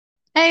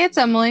Hey, it's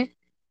Emily.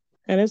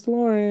 And it's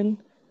Lauren.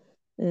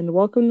 And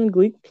welcome to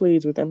Gleek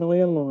Please with Emily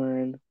and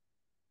Lauren.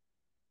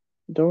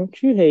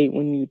 Don't you hate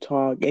when you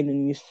talk and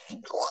then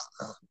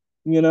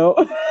you know,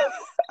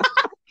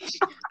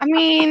 I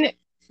mean,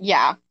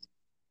 yeah.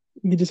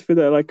 you just feel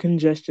that like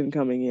congestion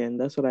coming in.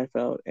 That's what I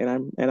felt,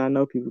 and I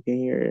know people can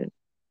hear it.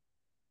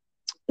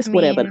 I It's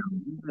whatever.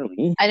 mean,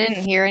 Really. I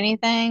didn't hear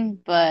anything,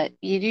 but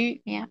you do.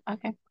 Yeah,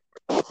 okay.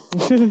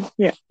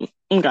 Yeah.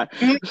 Okay.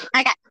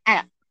 I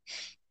got.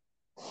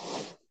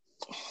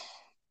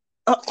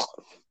 Oh,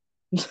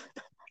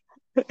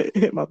 it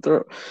hit my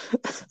throat.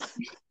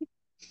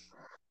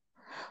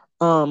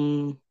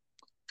 Um,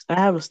 I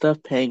have a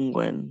stuffed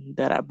penguin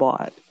that I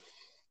bought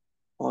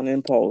on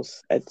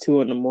impulse at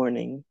 2 in the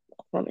morning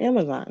from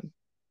Amazon,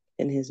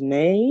 and his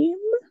name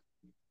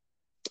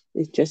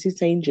is Jesse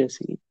Saint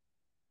Jesse.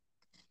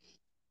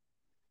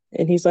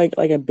 And he's like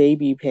a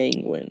baby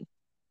penguin.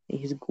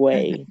 He's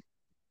gray.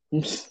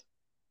 He's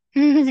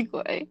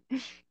Wait.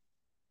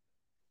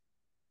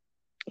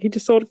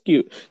 just so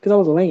cute. Because I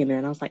was laying there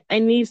and I was like, I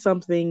need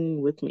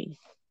something with me.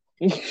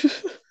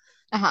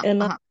 Uh-huh,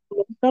 And I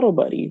uh-huh. cuddle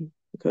buddy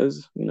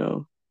because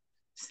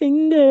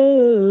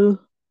single.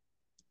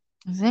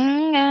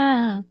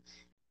 Zinga.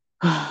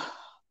 I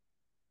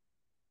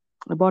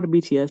bought a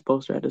BTS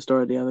poster at the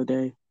store the other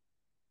day.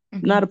 Hmm.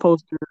 Not a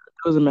poster,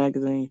 it was a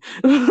magazine.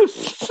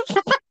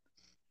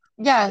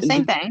 Yeah, And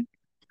same just thing.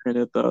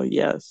 it though,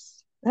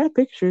 yes. I have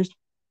pictures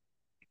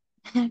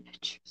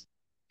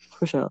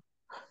for sure.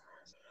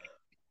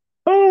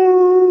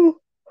 Oh,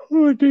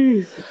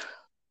 geez.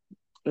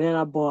 And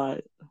I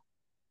bought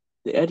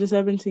The Edge of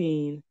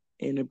 17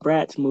 in the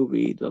Bratz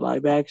movie, the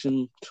live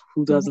action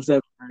Hmm.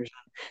 2007 version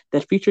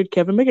that featured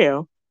Kevin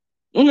McHale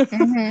in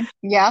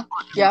Yeah,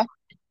 yeah,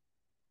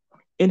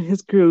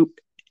 his group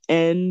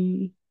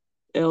NLT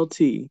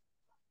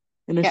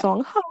and their yeah.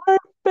 song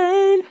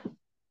Heartburn.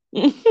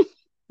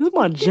 This is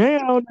my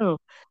jam now.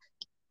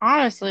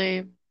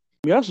 Honestly,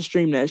 Y'all should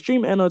stream that.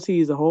 Stream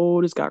NLT is a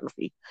whole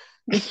discography.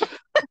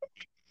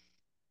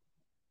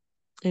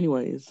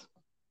 Anyways,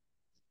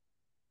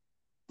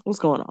 what's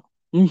going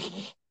on?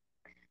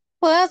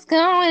 what's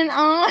going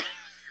on?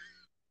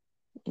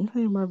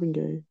 Hey, Marvin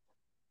Gaye.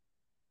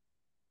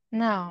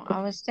 No,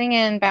 I was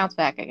singing Bounce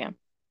Back again.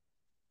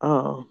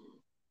 Oh,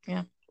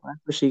 Yeah, that's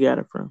where she got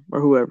it from,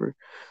 or whoever.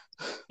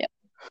 yep,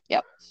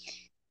 yep.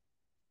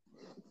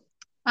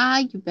 Ah,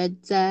 you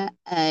better.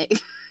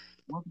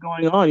 What's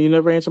going on? You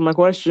never answered my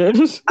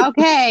questions.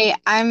 Okay,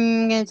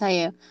 I'm gonna tell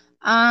you.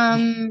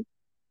 Um,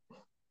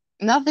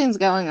 Nothing's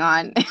going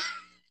on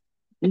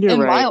You're in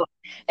right.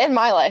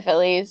 my life at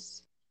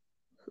least.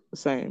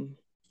 Same.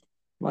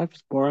 Life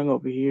is boring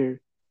over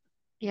here.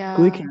 Glee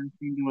Yeah, cast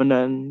ain't doing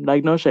nothing.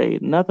 Like no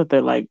shade. Not that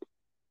they're like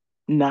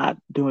not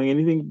doing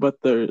anything, but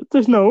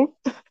there's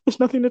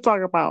nothing to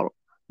talk about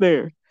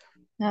there.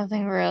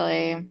 nothing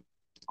really.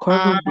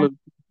 Corbin Um, looked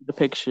at the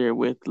picture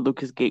with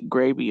Lucas Gate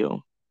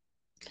Grabio,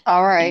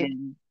 all right.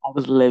 and I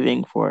was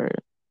living for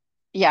it.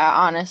 Yeah,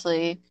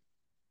 honestly.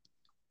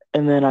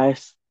 And then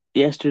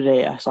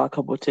yesterday I saw a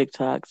couple of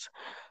TikToks,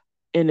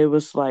 and it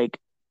was like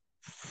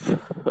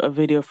a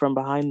video from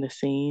behind the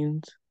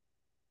scenes,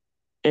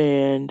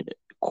 and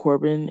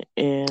Corbin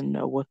and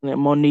what's her name,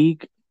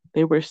 Monique.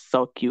 They were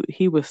so cute.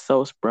 He was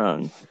so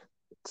sprung.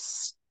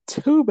 It's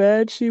too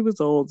bad she was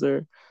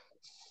older.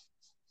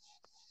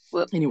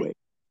 Whoop. Anyway,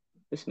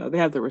 just, they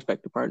have their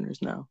respective partners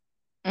now.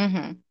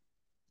 Mm-hmm.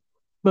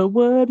 But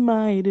what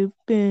might have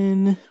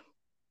been?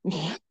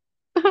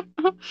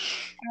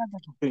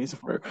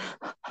 For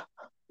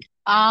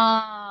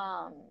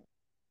Um,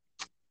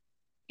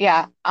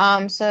 yeah.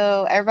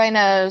 So everybody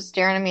knows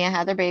Darren and Mia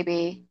had their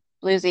baby,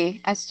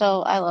 Bluesy.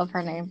 I love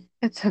her name.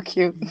 It's so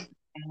cute.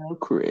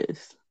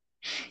 Chris.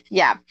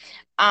 Yeah.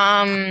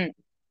 Um,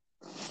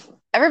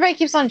 Everybody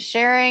keeps on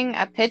sharing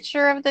a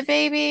picture of the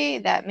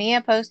baby that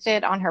Mia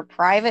posted on her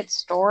private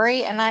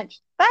story, and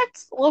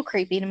that's a little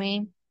creepy to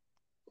me.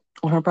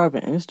 On her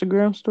private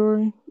Instagram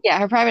story, Yeah,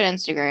 her private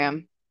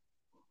Instagram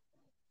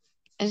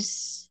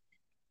is.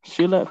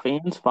 she let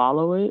fans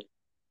follow it.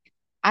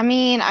 I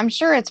mean, I'm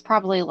sure it's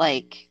probably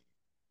like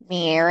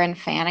Mia and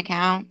fan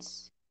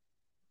accounts.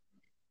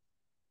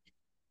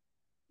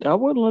 I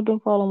wouldn't let them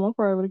follow my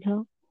private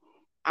account.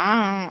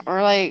 I don't,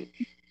 or like,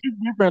 It's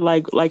different,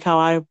 like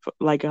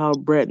how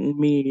Brett Gray and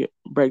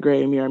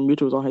me are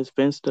mutuals on his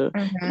Finsta.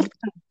 hmm This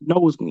person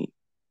knows me,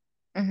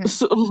 hmm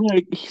so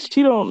like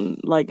she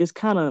don't like. It's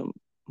kind of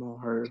on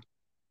her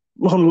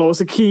on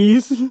Lois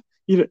keys.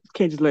 You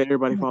can't just let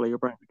everybody follow your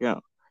private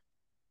account.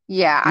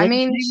 Yeah, I Maybe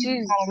mean,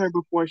 he followed her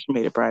before she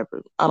made it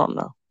private. I don't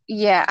know.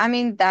 yeah, I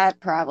mean, that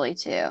probably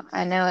too.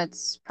 I know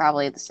it's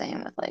probably the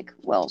same with like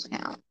Will's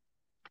account,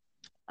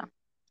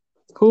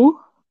 Who?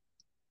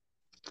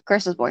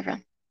 Chris's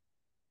boyfriend.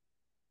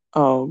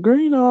 Oh, girl,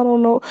 I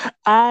don't know.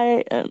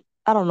 I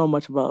don't know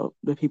much about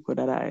the people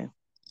that I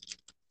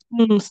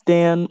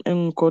stan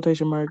in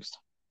quotation marks.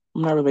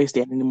 I'm not really a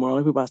stan anymore.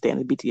 Only people I stan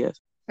is BTS.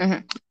 Hmm.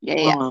 Yeah,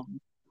 yeah. Um,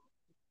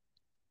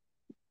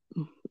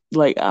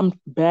 like I'm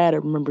bad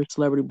at remembering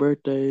celebrity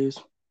birthdays.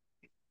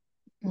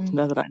 Mm.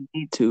 Not that I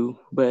need to,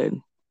 but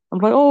I'm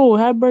like, oh,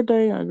 happy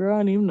birthday, girl. I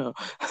didn't even know.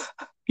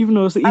 Even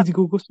though it's an I, easy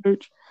Google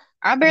search.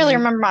 I barely Like,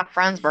 remember my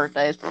friends'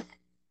 birthdays.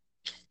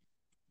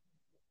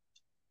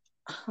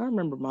 I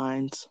remember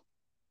mine's.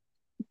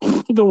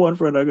 The one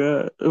friend I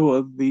got, it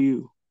was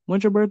you.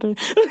 When's your birthday?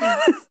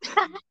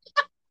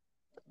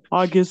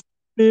 August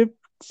 5th,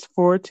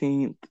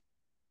 14th.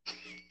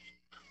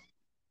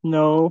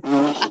 No.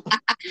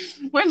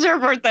 When's your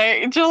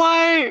birthday?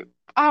 July,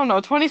 I don't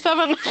know,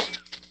 27?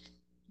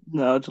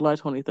 No, July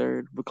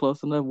 23rd, but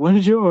close enough.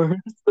 When's yours?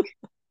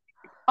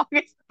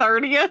 August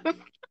 30th?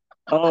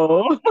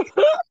 Oh.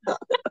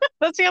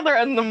 That's the other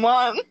end of the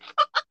month.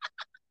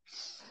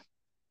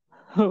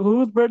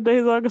 Whose birthday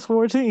is August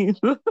 14th?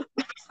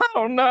 I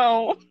don't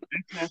know.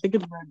 I think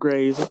it's Brad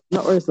Gray's.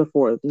 No, or it's the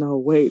 4th. No,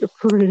 wait,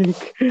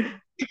 freak.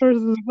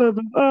 Versus the 7th.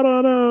 I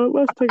don't know.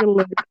 Let's take a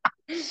look.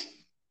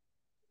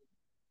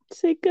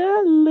 Take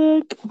a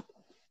look.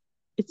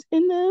 It's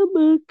in the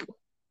book.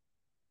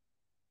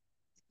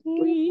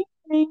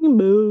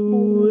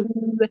 Rainbow.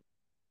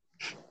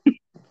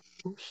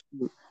 Oh,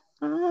 shoot.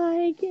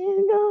 I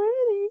can go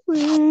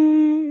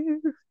anywhere.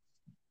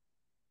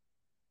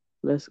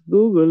 Let's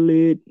Google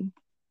it.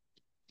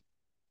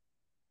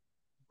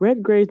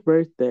 Brett Gray's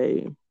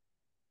birthday.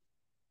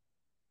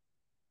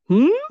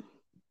 Hmm?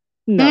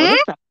 No, Hmm?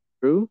 that's not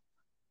true.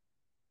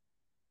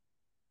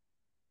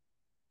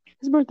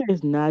 His birthday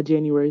is not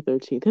January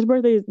 13th. His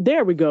birthday is,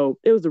 there we go.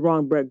 It was the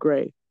wrong Brett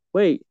Gray.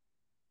 Wait.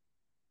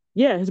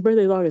 Yeah, his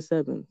birthday is August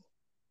 7th.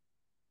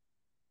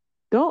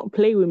 Don't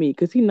play with me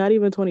because he's not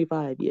even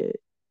 25 yet.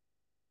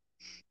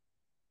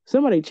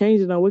 Somebody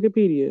changed it on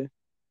Wikipedia.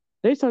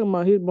 They talking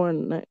about he was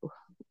born.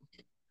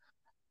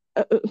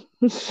 Uh, uh,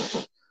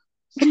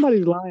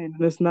 somebody's lying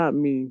and it's not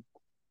me.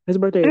 His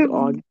birthday is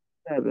August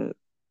 7th,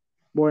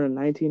 born in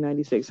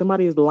 1996.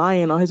 Somebody is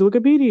lying on his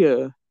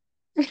Wikipedia.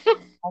 I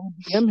would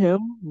DM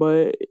him,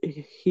 but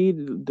he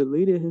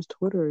deleted his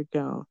Twitter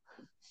account.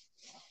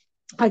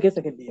 I guess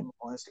I can DM him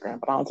on Instagram,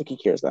 but I don't think he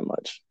cares that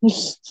much.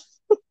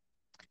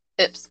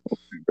 Oops.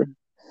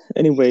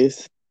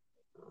 Anyways,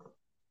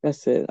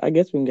 that's it. I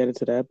guess we can get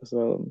into the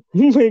episode.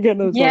 We ain't got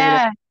no talking about.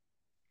 Yeah,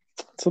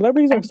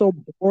 Celebrities are so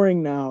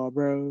boring now,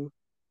 bro.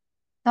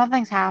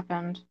 nothing's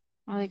happened.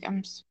 Like,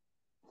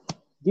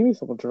 Give me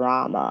some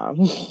drama.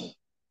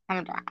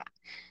 I'm dry.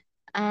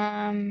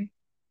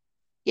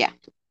 Yeah.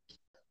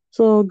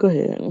 So go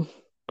ahead.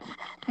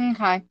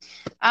 Okay.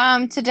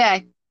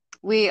 Today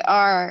we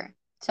are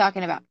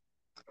talking about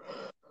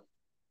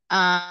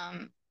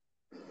um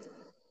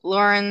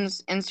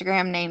Lauren's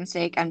Instagram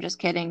namesake. I'm just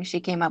kidding. She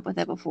came up with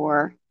it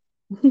before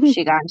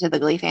she got into the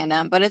Glee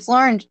fandom, but it's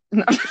Lauren.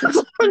 No, it's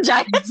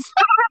Laryngitis.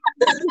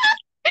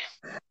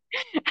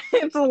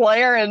 It's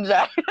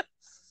Laryngitis.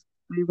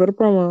 You put a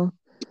promo.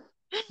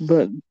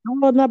 But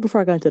well, not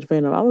before I got into the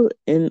fandom.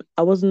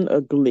 I wasn't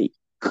a Glee,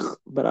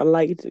 but I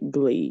liked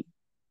Glee.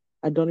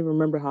 I don't even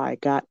remember how I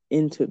got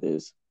into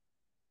this,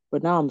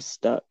 but now I'm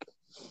stuck.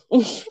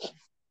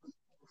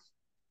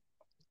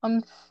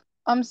 I'm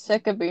I'm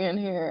sick of being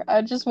here.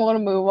 I just want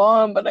to move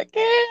on, but I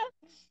can't.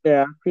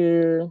 Yeah,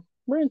 we're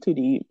in too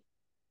deep.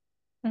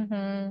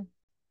 Hmm.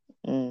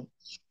 Mm.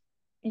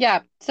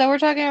 Yeah, so we're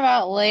talking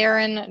about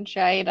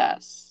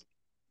laryngitis.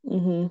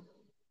 Hmm.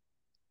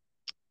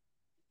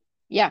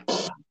 Yeah.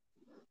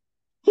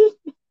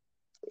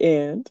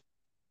 And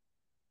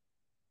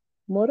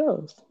what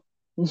else?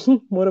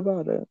 What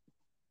about it?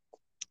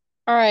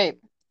 All right.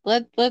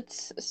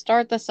 Let's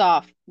start this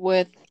off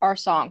with our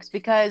songs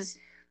because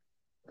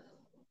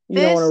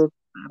You don't want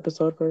this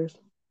to recap the episode first?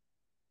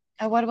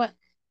 what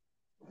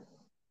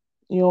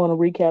You don't want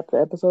to recap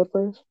the episode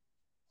first?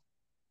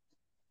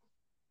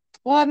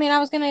 well, I mean, I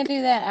was gonna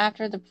do that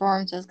after the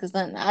performances because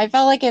then I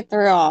felt like it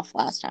threw off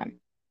last time.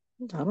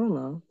 I don't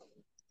know.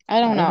 I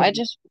don't I know.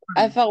 haven't.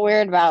 I felt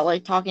weird about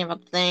like talking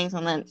about the things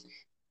and then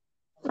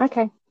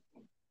Okay.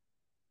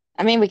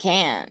 I mean we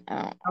can.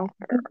 No,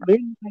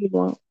 do what you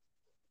want.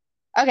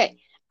 Okay.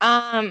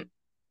 Um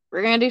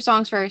we're gonna do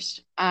songs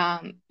first.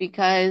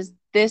 Because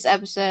this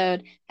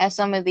episode has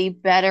some of the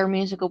better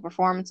musical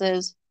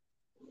performances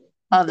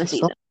of the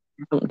So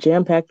season.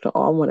 jam packed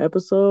on one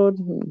episode.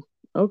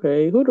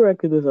 Okay, who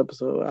directed this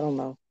episode? I don't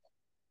know.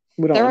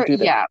 We don't do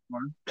that Yeah,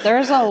 anymore.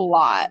 there's a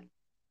lot,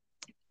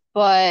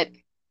 but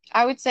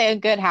I would say a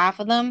good half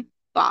of them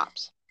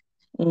bops.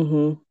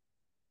 Mm-hmm.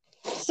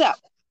 So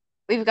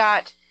we've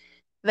got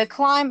The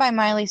Climb by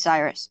Miley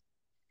Cyrus,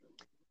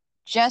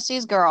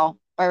 Jesse's Girl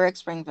by Rick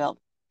Springfield,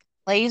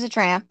 Ladies a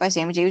Tramp by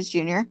Sammy Davis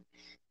Jr.,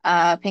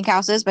 Pink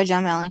Houses by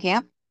John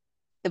Mellencamp,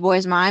 The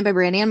Boy's Mine by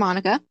Brandy and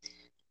Monica,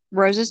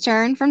 Rose's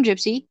Turn from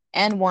Gypsy,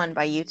 and One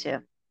by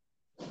U2.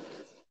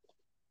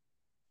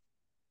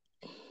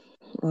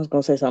 I was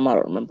gonna say something. I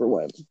don't remember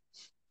what.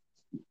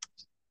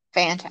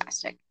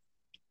 Fantastic.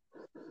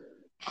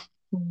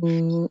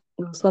 It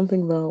was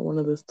something about one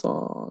of the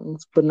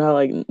songs, but not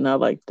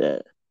like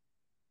that.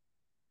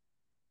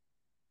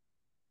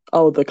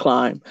 Oh, The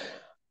Climb.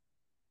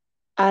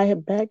 I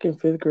had back in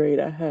fifth grade.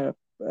 I had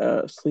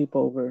a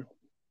sleepover,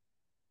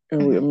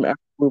 and Hmm.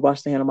 we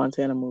watched the Hannah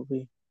Montana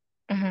movie.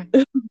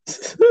 Mhm.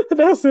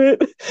 That's it.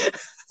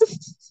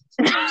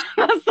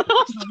 That's the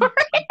whole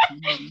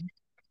story.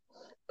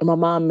 My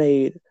mom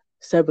made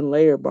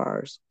 7-layer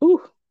bars.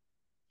 Ooh,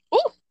 Ooh.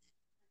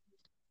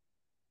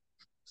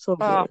 so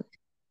Uh, good.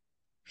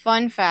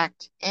 fun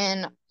fact,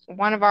 in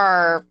one of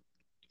our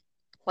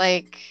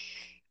like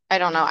I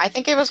don't know, I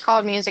think it was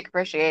called music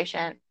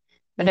appreciation,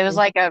 but it was Mhm.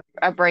 like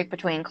a break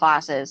between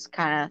classes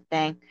kind of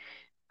thing.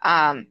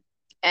 Um,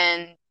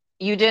 and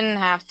you didn't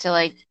have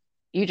to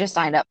you just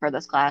signed up for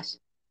this class.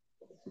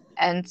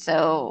 And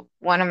so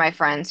one of my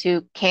friends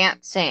who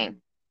can't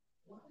sing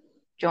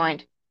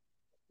joined.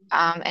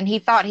 And he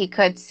thought he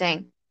could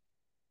sing.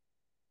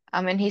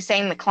 And he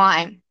sang the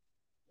climb.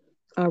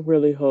 I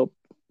really hope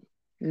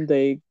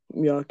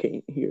y'all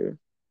can't hear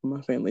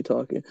my family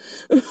talking.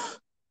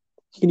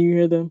 Can you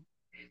hear them?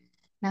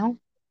 No?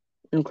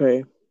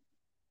 Okay.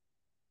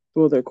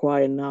 Well, they're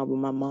quiet now, but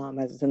my mom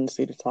has a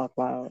tendency to talk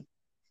loud.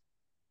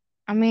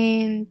 I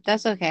mean,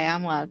 that's okay.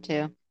 I'm allowed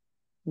to.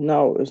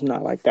 No, it's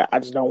not like that. I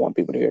just don't want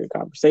people to hear the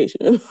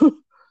conversation.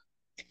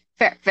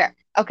 Fair, fair.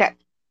 Okay.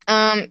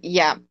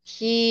 Yeah.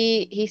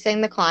 He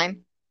sang the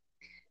climb.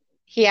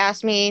 He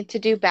asked me to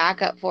do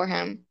backup for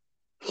him.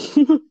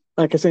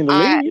 I can sing the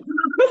I lead.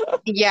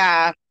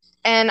 Yeah.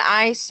 And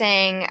I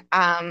sang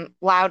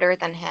louder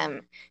than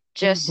him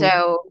just Mhm.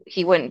 so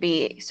he wouldn't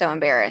be so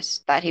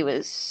embarrassed that he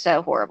was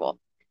so horrible.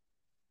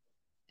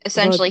 But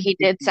Essentially, he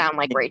did sound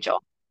like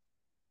Rachel.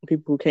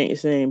 people who can't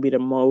sing be the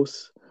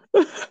most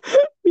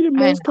be the I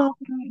most know.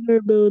 confident in their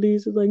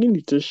abilities. It's like you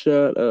need to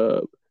shut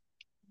up.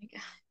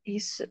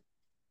 He's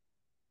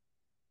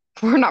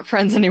We're not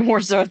friends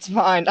anymore, so it's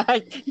fine.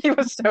 He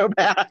was so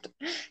bad.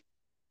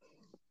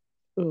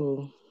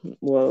 Oh,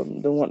 well,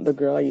 the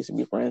girl I used to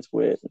be friends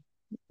with,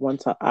 one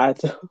time I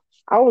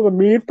was a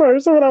mean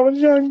person when I was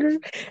younger.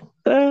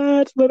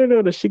 I just let her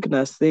know that she could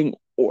not sing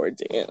or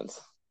dance.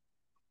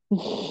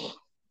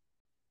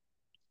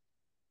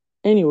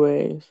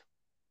 Anyways,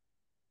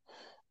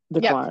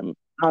 the Yep. climb.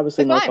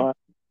 Obviously, The no climb.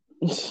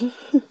 thought. Step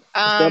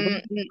Um,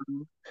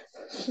 up.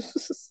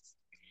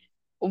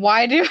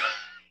 why do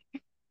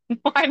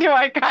why do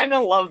I kind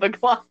of love the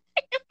climb?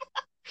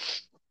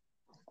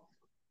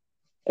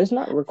 It's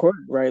not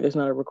recorded, right? There's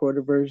not a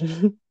recorded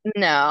version.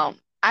 No,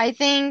 I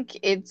think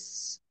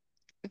it's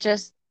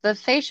just the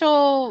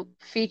facial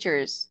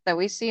features that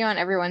we see on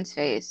everyone's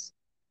face.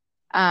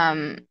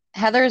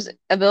 Heather's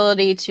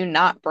ability to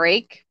not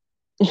break,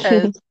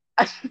 because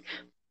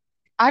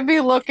I'd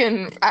be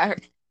looking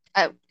at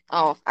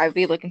oh, I'd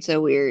be looking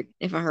so weird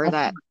if I I heard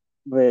that.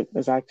 think it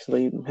is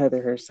actually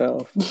Heather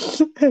herself,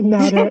 and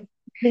not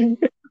acting.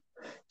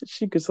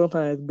 She could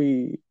sometimes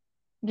be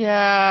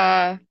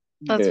Yeah,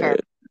 that's fair.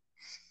 good.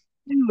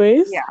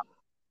 Anyways, Yeah,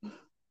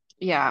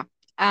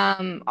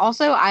 yeah.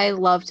 Also, I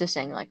love to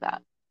sing like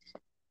that.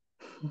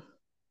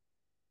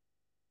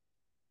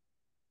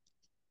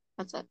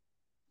 That's it.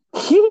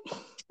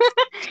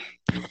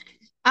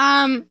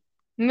 Um,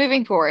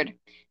 moving forward,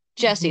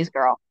 Jesse's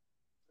girl.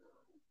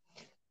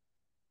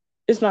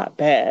 it's not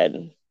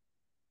bad.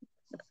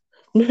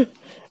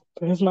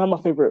 It's not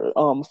my favorite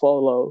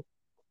follow.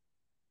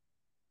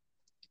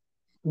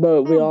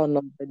 But we all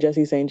know that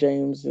Jesse St.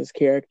 James's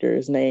character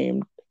is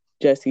named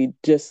Jesse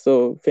just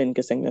so Finn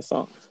could sing this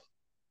song.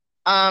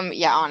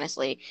 Yeah,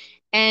 honestly.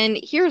 And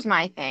here's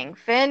my thing.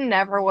 Finn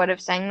never would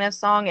have sang this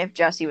song if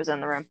Jesse was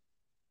in the room.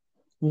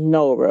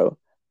 No, bro.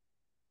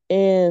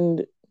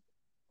 And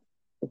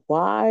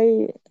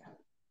why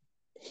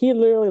he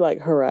literally like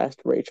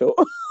harassed Rachel.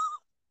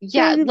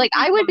 Yeah, Like, like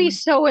I would be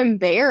so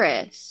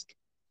embarrassed.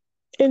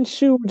 and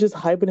she was just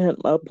hyping him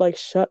up, like,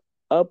 shut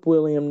up,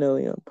 William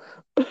Nilliam.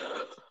 I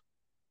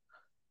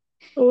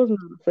was not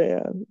a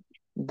fan.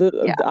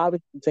 Yeah. The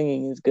obviously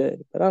singing is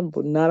good, but I'm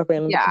not a fan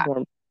of the Yeah.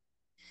 performance.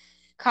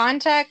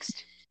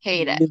 Context,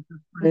 hate it. His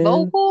friend,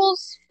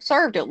 Vocals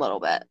served it a little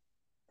bit.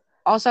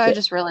 Also, I the,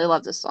 just really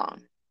love this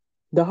song.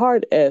 the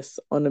hard S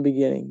on the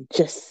beginning.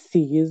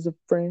 Jesse is a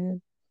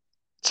friend.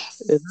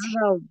 Is Yes. that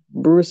how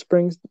Bruce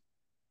Springs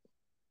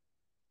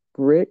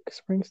Rick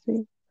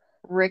Springsteen?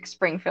 Rick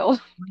Springfield.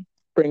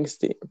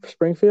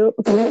 Springfield?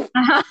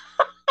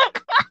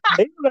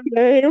 They know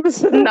their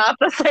names. I Not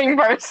the same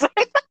person.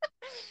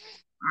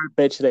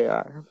 bet you they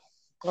are.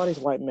 All these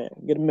white men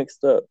get them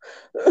mixed up.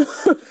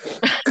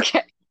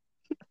 Okay.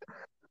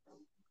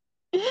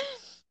 Yeah.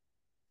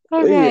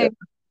 Okay.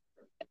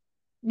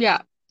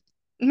 Yeah.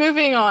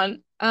 Moving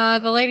on.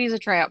 The Lady's a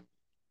Tramp.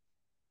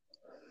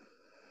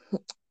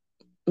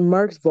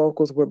 Mark's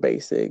vocals were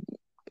basic.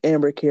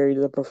 Amber carried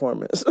the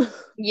performance.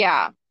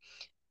 Yeah.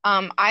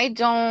 I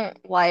don't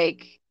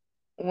like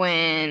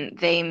when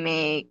they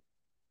made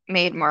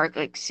Mark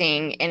like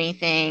sing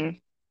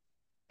anything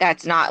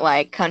that's not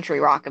like country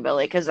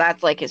rockabilly because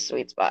that's like his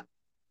sweet spot.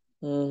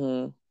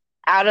 hmm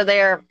Out of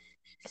there,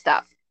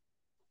 stop.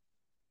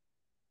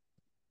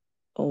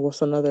 Oh,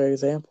 what's another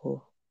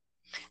example?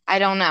 I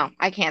don't know.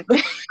 I can't.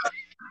 I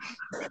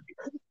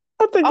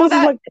think Oh, this is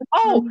that like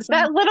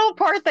that little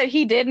part that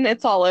he did and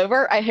it's all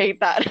over. I hate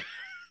that.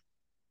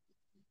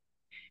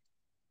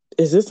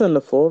 is this in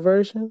the full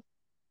version?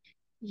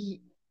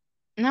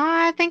 No,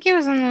 I think he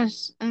was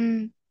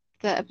in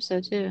the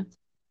episode too.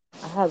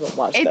 I haven't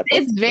watched It's that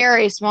it's before.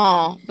 very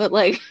small, but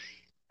like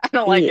I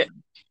don't like Yeah, it.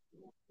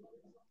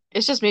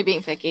 It's just me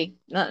being picky.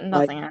 like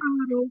Nothing else.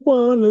 I don't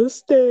wanna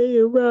stay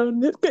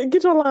around this.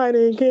 Get your line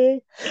in,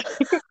 King.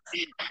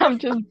 I'm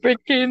just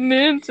breaking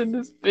into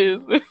this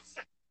business.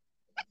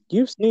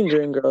 You've seen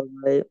Dreamgirls,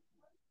 right?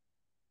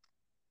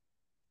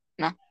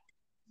 No,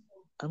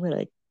 I mean,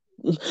 like,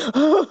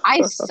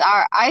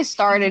 I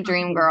started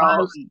Dreamgirls,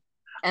 violent.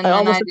 I and then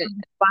almost I said did.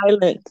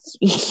 violence.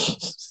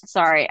 It's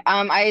Sorry,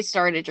 I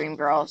started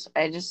Dreamgirls.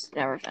 I just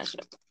never finished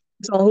it.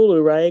 on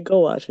Hulu, right? Go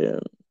watch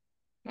it.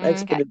 Okay.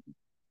 Expedition.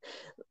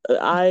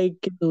 I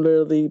can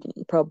literally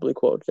probably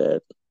quote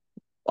that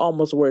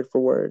almost word for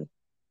word.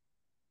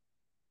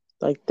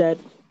 Like that.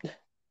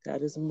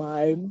 That is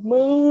my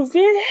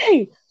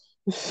movie.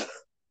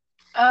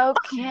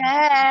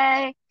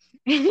 Okay.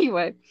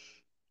 Anyway,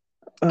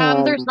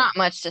 there's Um, not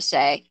much to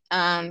say.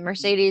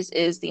 Mercedes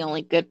is the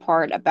only good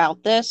part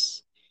about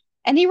this,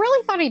 and he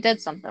really thought he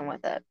did something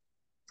with it.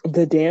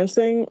 the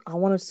dancing, I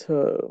wanted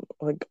to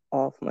like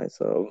off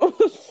myself.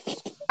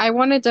 I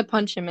wanted to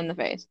punch him in the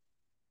face.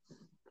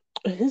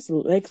 His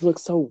legs look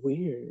so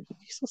weird.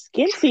 He's so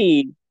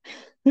skinty.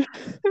 It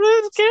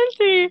was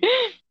guilty.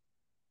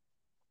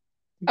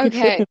 You keep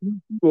Okay.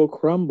 tripping, he will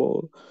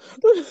crumble.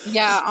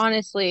 Yeah,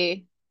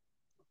 honestly,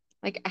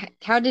 like,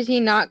 how did he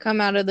not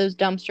come out of those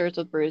dumpsters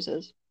with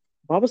bruises?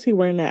 Why was he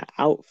wearing that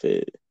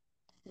outfit?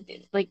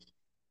 Like,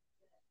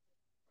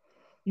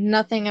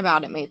 nothing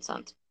about it made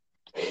sense.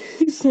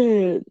 He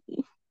said,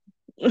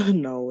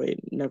 "No,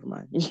 wait, never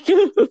mind."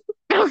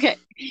 Okay.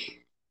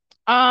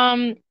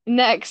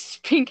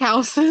 Next, pink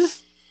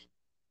houses.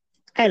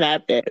 I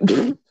laughed at.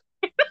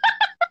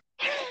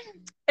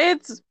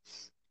 It's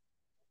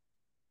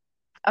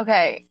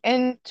okay.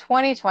 In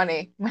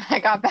 2020, when I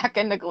got back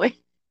into Glee,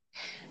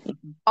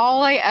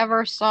 all I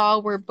ever saw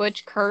were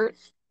Butch Kurt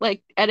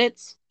like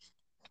edits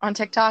on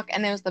TikTok,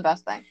 and it was the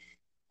best thing.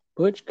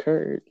 Butch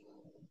Kurt.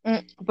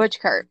 Butch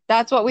Kurt.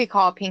 That's what we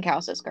call pink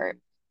houses, Kurt.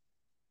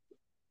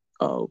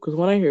 Oh, because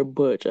when I hear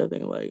Butch, I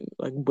think like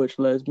Butch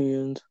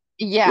lesbians,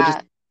 which is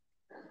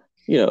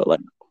Yeah. like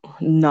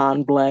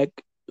non-black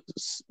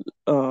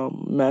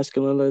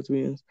masculine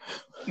lesbians.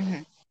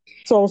 hmm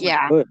So I was like,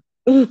 Yeah.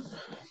 what?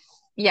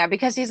 Yeah,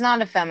 because he's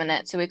not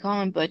effeminate, so we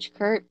call him Butch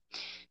Kurt.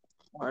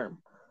 Arm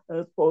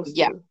as opposed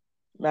Yeah. to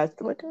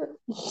masculine Kurt.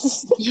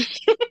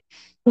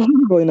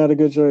 Really not a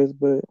good choice,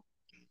 but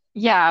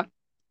Yeah.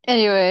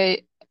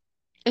 Anyway,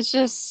 it's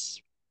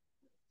just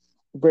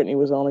Brittany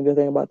was the only good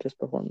thing about this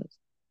performance.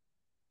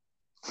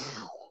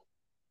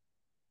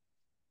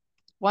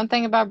 one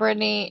thing about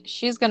Britney,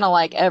 she's gonna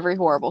like every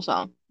horrible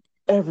song.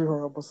 Every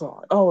horrible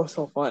song. Oh, it's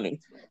so funny.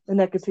 And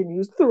that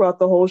continues throughout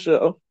the whole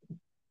show.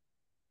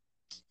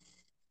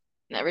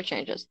 Never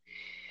changes.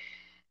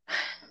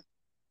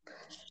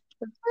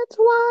 That's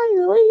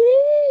why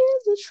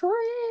he is a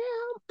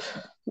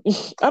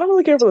tramp. I don't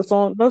really care for the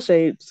song. No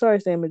shade. Sorry,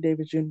 Sammy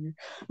Davis Jr.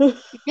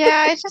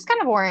 Yeah, it's just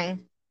kind of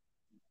boring.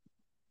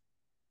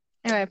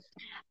 Anyway,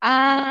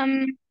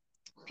 um,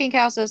 Pink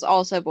House is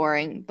also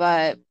boring,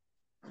 but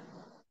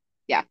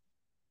yeah.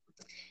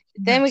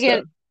 Then we Next get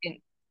up.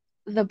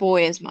 The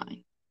Boy Is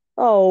Mine.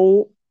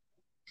 Oh,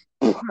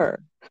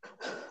 her.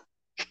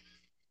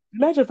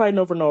 Imagine fighting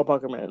over Noah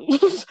Puckerman.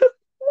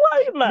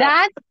 Why not?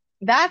 That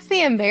that's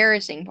the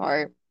embarrassing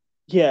part.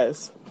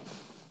 Yes.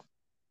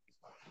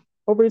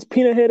 Over his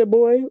peanut headed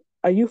boy.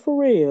 Are you for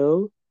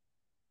real?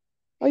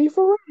 Are you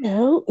for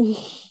real?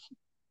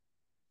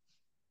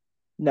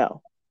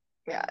 No.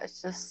 Yeah,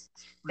 it's just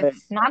But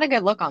it's not a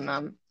good look on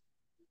them.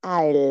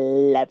 I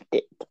loved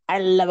it. I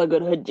love a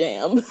good hood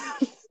jam.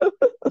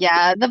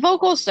 Yeah, the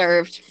vocals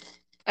served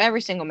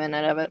every single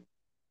minute of it.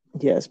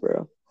 Yes,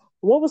 bro.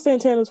 What was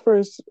Santana's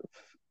first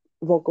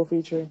vocal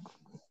feature?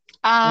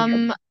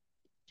 Um,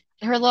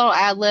 her little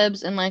ad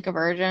libs in Like a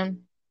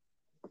Virgin.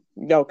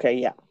 Okay,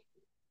 yeah.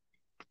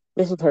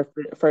 This was her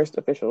first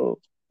official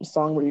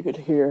song where you could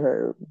hear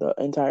her the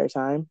entire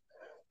time.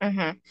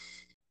 hmm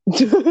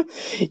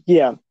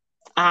Yeah.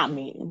 I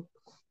mean,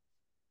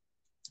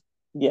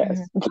 hmm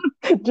yes.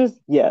 Just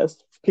yes,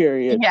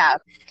 period. Yeah,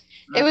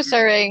 it was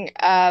serving.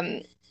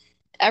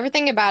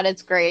 Everything about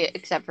it's great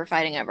except for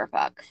fighting over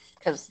fuck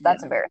because Yeah.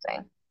 that's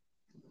embarrassing.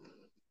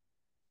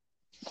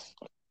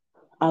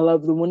 I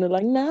love the one that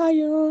like, now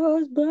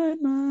yours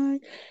but mine.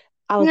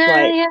 I was Nah,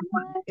 like, yeah.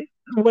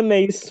 when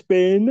they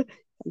spin,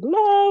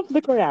 love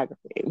the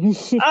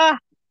choreography. Ah,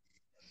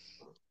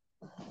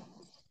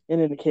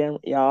 And then the camera,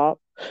 y'all,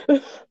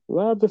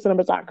 love the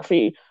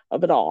cinematography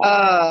of it all.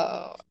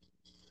 oh,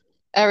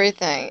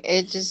 everything.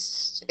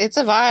 It's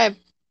a vibe.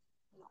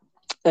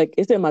 Like,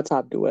 it's in my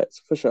top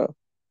duets for sure.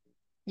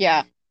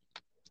 Yeah.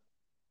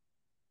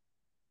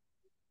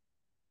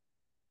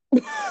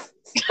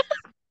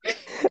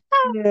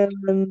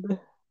 And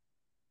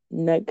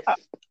next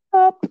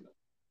up,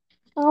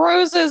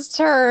 Rose's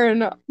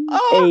turn.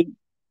 Oh, a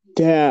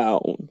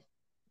down.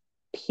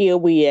 Here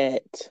we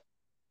at.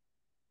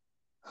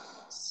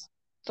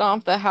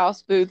 stomp the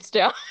house boots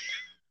down.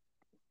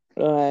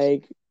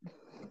 Like,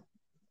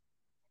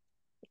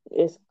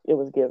 it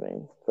was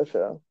giving for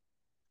sure.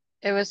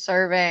 It was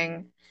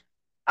serving.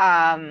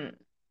 Um,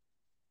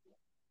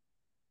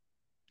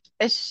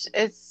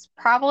 it's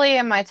probably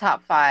in my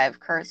top five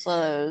Kurt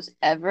Slows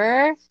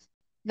ever.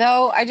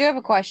 Though I do have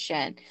a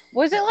question.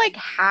 Was it like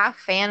half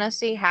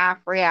fantasy,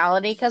 half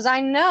reality? Because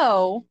I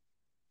know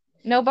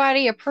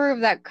nobody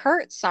approved that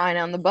Kurt sign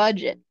on the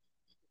budget.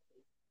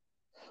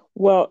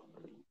 Well,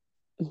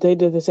 they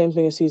did the same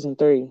thing in season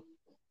 3.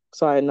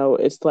 So I know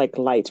it's like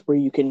lights where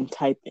you can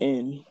type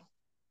in,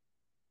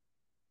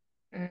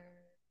 Mm,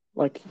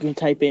 like you can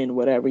type in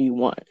whatever you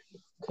want.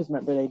 Because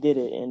remember they did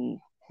it in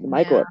the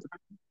Michael yeah. episode.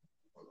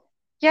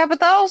 Yeah, but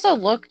that also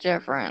looked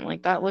different.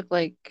 Like that looked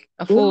like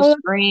a full Well,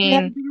 they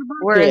had a screen, bigger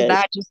whereas budget.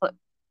 that just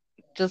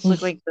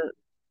looked like the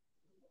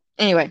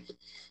anyway.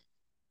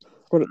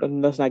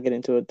 Let's not get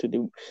into it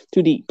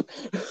too deep.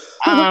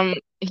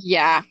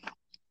 Yeah,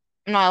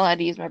 I'm not allowed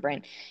to use my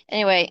brain.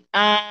 Anyway,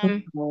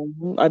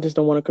 I just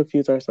don't want to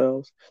confuse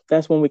ourselves.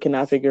 That's when we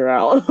cannot figure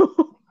out.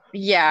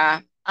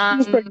 yeah.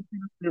 It's pretty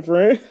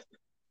different.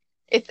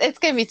 It's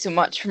gonna be too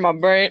much for my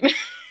brain.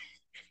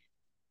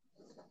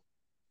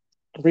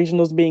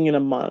 Regionals being in a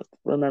month.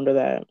 Remember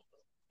that.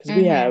 Because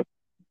we hmm have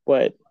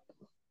what?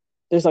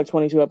 There's like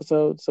 22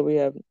 episodes, so we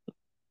have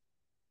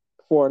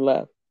 4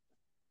 left.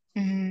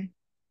 hmm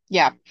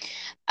Yeah.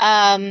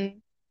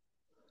 Um,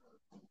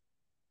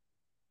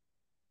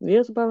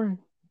 Yes, about right.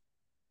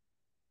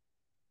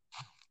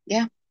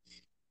 yeah.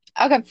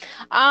 Okay.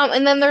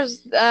 And then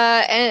there's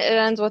and it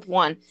ends with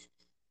one.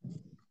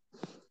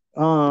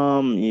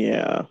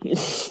 Yeah.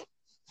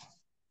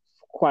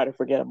 Quite a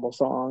forgettable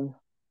song.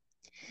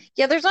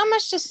 Yeah, there's not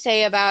much to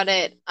say about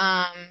it.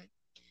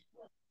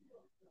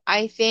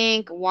 I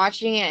think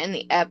watching it in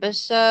the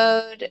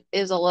episode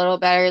is a little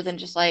better than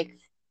just like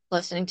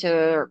listening to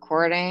a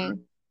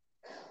recording,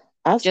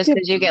 I just skipped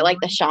because you get through like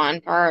the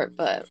Sean part,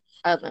 but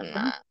other than it.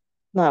 that,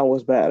 Not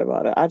what's bad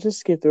about it. I just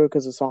skipped through it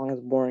because the song is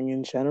boring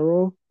in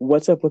general.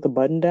 What's up with the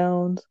button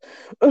downs?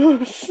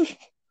 Why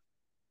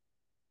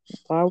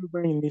are we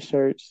bringing these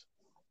shirts?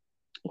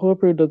 Who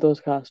approved of those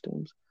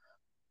costumes?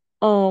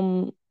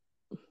 Um,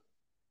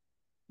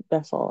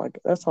 that's all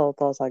the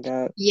thoughts I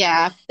got.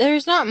 yeah,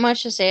 there's not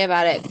much to say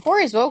about it.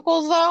 Corey's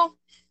vocals though,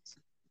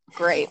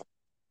 great.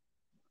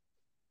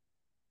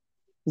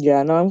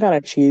 Yeah, no, I'm kind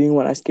of cheating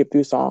when I skip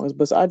through songs,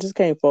 but I just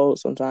can't fold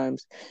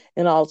sometimes,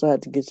 and I also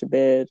had to get to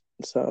bed,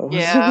 so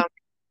Yeah,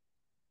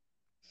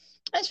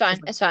 it's it's fine.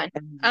 like It's fine.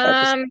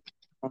 episode. Um,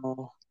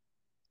 Oh.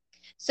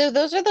 so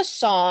those are the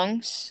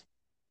songs.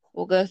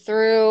 We'll go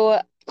through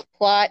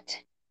plot.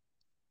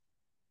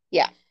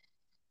 Yeah.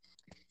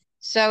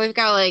 So we've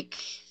got like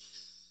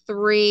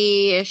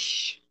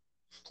three-ish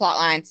plot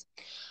lines.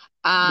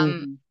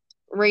 Um, Mhm.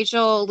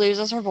 Rachel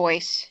loses her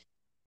voice.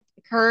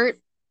 Kurt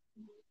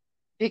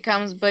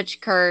becomes Butch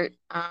Kurt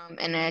in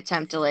an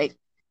attempt to like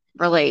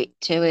relate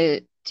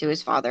to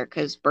his father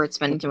because Bert's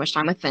spending too much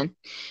time with Finn.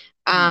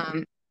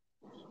 Um,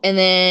 and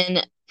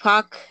then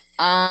Puck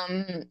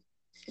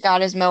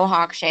got his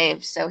mohawk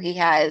shaved, so he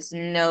has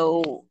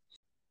no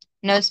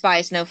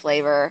spice, no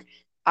flavor.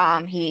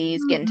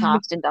 He's getting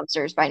tossed in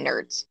dumpsters by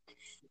nerds.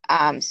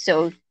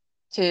 So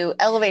to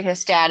elevate his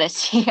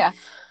status, he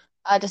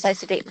decides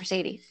to date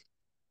Mercedes.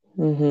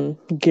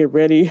 Get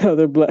ready,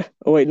 other black.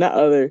 Oh wait, not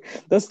other.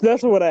 That's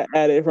what I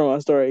added from my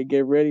story.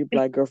 Get ready,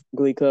 black girl from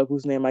Glee Club,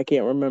 whose name I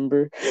can't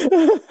remember.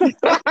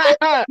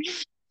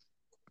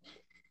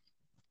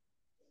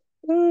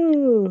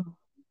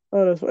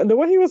 Oh, that's funny. The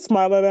way he was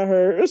smiling at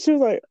her, she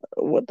was like,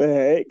 "What the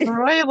heck?"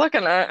 What are you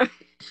looking at?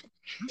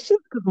 It's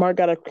just because Mark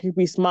got a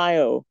creepy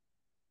smile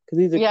because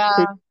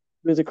Yeah,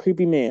 he's a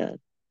creepy man.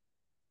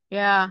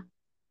 yeah.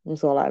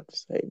 That's all I have to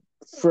say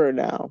for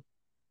now.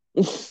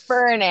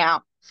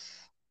 Burnout.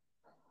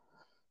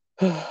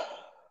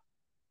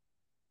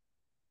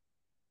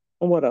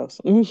 What else?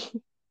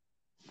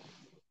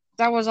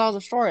 That was all the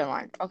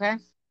storyline. Okay.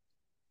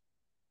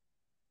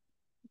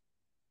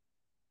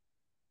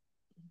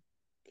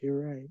 You're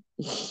right.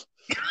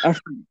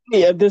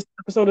 Yeah, this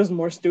episode is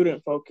more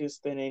student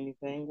focused than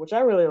anything, which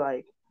I really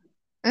like.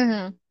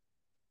 hmm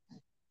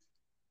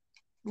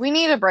We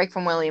need a break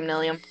from William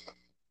Nilliam.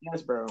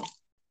 Yes, bro.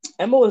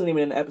 Emma wasn't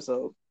even in the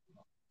episode.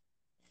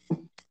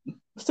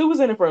 Sue was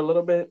in it for a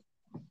little bit.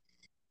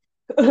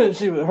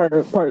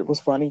 Her part was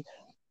funny.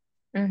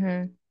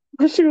 hmm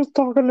She was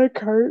talking to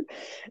Kurt,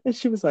 and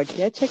she was like,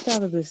 "Yeah, I checked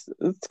out of this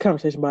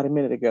conversation about a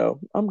minute ago.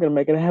 I'm gonna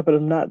make it a habit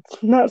of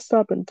not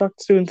stopping and talk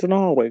to students in the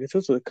hallway because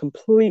this was a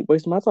complete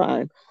waste of my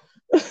time."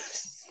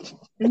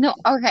 No,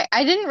 okay.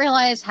 I didn't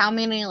realize how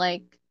many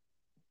like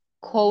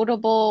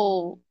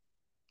quotable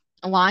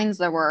lines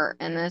there were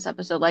in this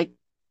episode. Like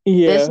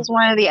this Yeah, is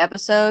one of the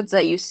episodes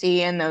that you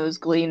see in those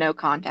Glee no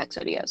context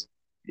videos.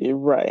 you're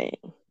right.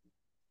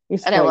 And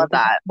It's I like love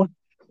that.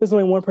 there's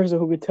only one person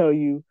who could tell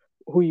you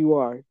who you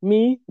are.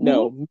 Me?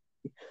 Me? No,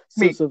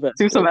 Sue Me.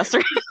 Sue Sylvester.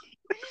 Sylvester.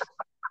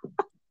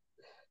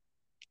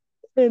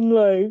 And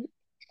like,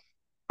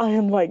 I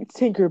am like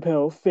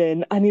Tinkerbell,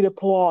 Finn. I need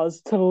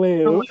applause to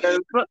live.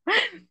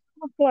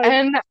 Like,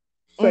 And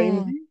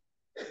same. mm,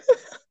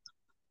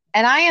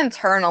 And I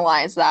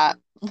internalized that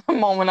the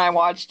moment I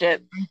watched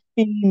it.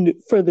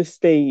 For the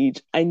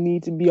stage. I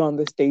need to be on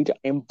the stage.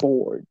 I am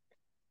bored.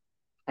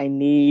 I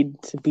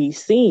need to be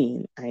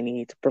seen. I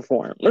need to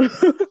perform.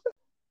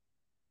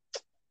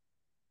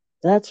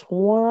 That's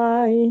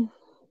why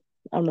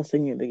I'm not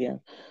singing it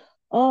again.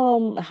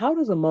 How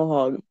does a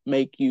mohawk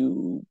make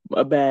you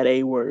a bad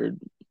A word?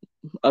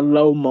 A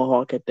low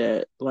mohawk at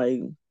that.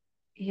 Like,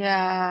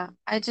 Yeah,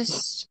 I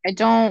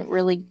don't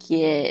really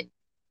get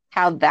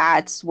how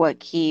that's what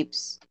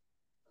keeps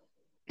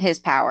his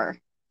power.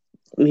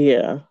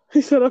 yeah.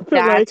 He said,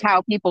 That's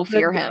how people that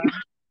fear him. guy,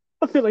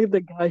 I feel like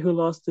the guy who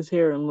lost his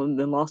hair and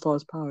then lost all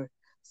his power.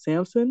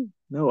 Samson?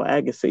 No,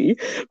 Agassi.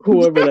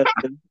 Whoever that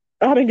is.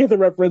 I didn't get the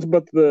reference,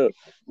 but the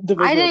I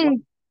division of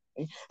didn't,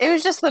 it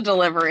was just the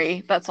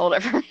delivery that sold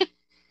it for me.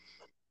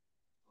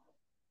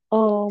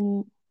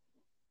 um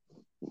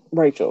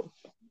Rachel,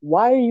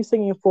 why are you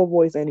singing full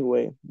voice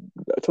anyway?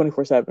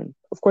 24/7.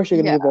 Of course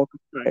you're gonna Yeah. get vocal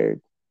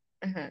tired.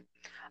 hmm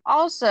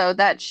Also,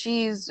 that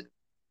she's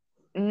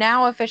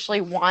now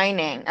officially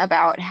whining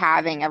about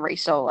having every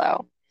solo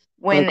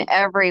Like, when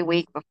every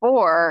week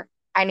before,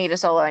 I need a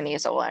solo, I need a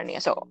solo, I need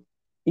a solo.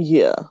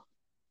 yeah.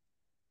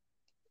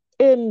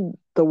 In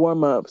the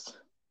warm-ups,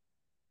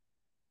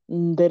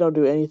 they don't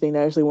do anything to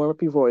actually warm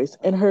up your voice.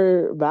 And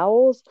her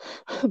vowels,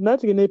 not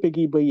to get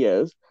nitpicky, but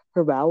yes,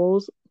 her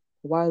vowels,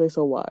 why are they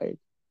so wide?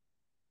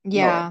 No.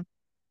 Yeah.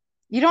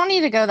 You don't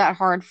need to go that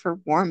hard for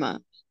warm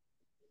up.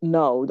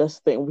 No, that's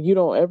the thing. You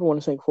don't ever want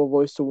to sing full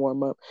voice to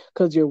warm up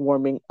because you're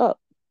warming up.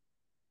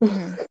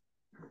 hmm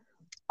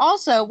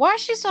Also, why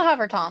does she still have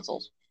her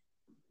tonsils?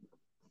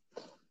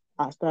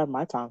 I still have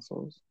my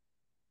tonsils.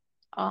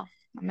 Oh,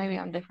 maybe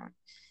I'm different.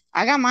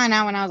 I got mine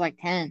out when I was like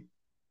 10.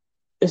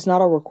 It's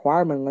not a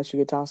requirement unless you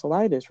get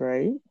tonsillitis,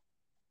 right?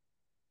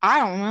 I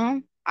don't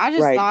know. I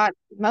just Right. thought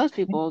most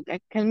people,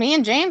 because me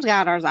and James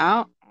got ours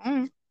out.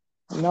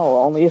 No,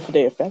 only if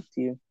they affect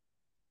you.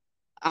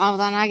 Oh,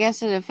 then I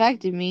guess it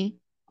affected me.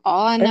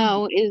 All I I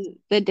know is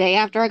the day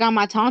after I got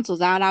my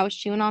tonsils out, I was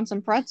chewing on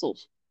some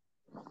pretzels.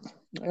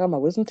 got my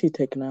wisdom teeth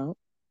taken out.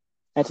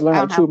 I had to learn I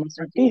how to don't have chew with my wisdom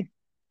front teeth. teeth,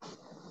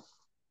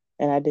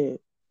 and I did.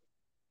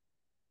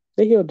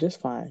 They healed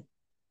just fine.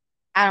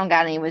 I don't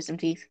got any wisdom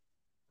teeth.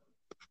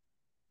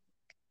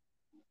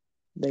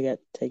 They got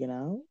taken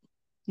out.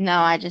 No,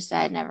 I just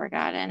said never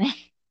got any.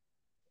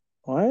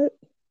 What?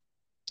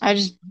 I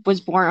just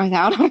was born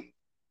without them.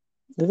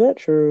 Is that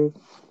true?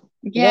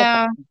 Is that Yeah,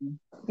 possible?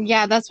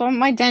 yeah, that's what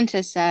my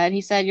dentist said.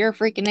 He said, "You're a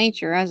freak of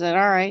nature." I said,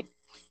 "All right."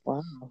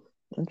 Wow,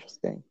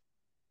 interesting.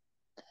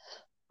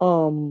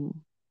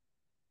 Um,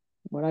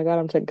 when I got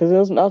them taken, because that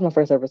was my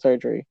first ever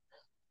surgery.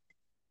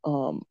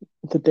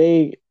 The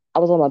day I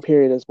was on my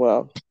period as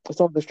well,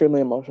 so I was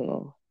extremely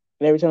emotional.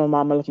 And every time my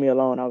mama left me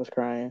alone, I was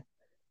crying.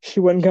 She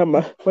wouldn't get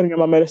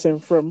my medicine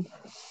from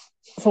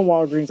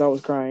Walgreens. I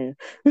was crying.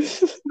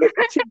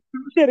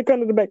 She had to come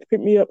to the back to pick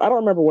me up. I don't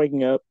remember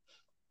waking up.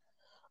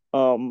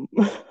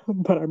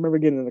 But I remember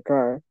getting in the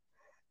car.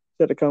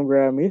 She had to come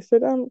grab me. She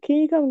said, can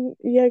you come?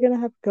 Yeah, gonna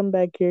have to come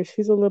back here.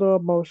 She's a little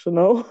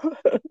emotional.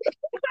 I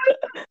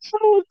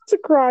was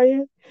just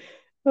crying.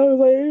 I was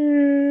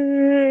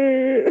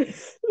like,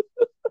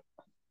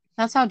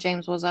 That's how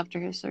James was after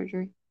his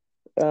surgery.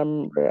 I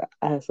remember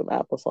I had some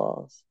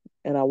applesauce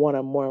and I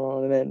wanted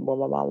more. And then when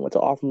my mom went to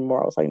offer me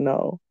more, I was like,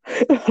 no,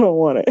 I don't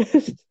want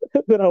it.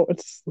 Then I went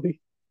to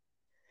sleep.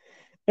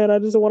 And I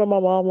just wanted my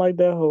mom like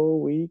that whole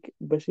week,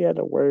 but she had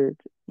to work.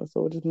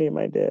 So it was just me and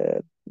my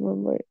dad. And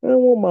I'm like, I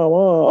don't want my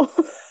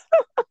mom.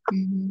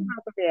 hmm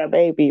Not to be a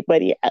baby,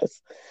 but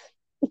yes.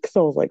 Because I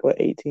was like, what,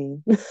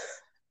 18?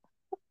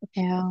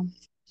 Yeah.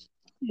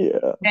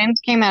 Yeah.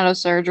 James came out of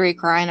surgery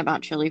crying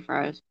about chili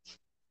fries.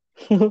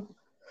 I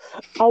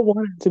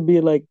wanted to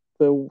be like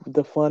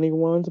the funny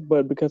ones,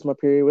 but because my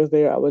period was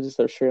there, I was just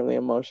extremely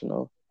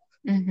emotional.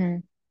 hmm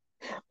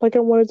Like I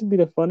wanted to be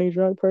the funny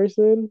drunk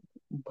person,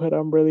 but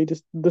I'm really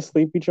just the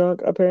sleepy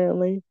drunk,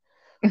 apparently.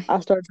 I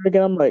start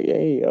drinking, I'm like,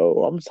 hey,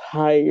 yo, I'm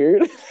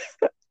tired.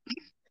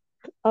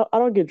 I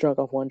don't get drunk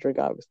off one drink,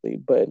 obviously,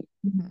 but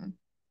hmm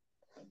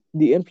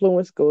the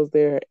influence goes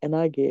there and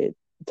I get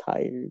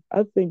tired.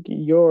 I think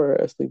you're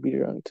a sleepy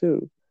drunk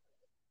too.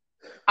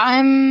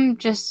 I'm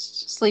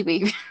just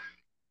sleepy.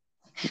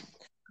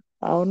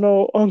 I don't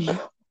know.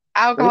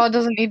 Alcohol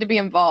doesn't need to be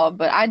involved,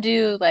 but I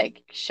do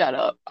like shut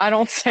up. I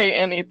don't say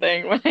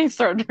anything when I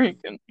start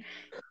drinking.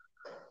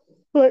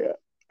 Like,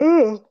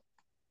 ugh.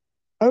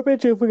 I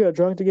bet you if we got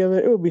drunk together,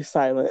 it would be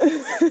silent.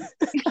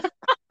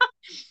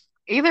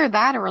 Either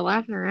that or we're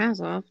laughing our ass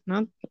off.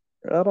 No,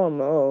 I don't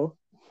know.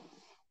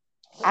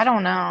 I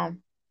don't know.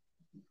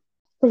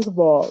 First of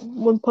all,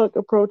 when Puck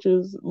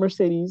approaches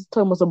Mercedes,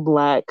 talking about some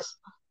blacks,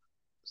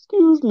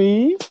 excuse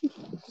me,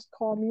 just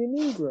call me a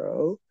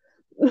Negro.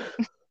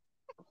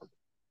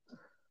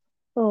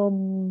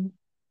 Um,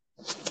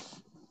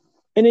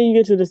 and then you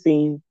get to the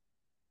scene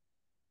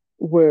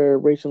where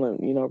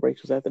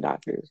Rachel's at the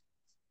doctor's.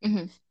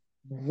 hmm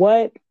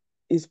What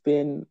has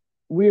been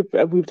we've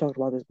talked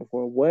about this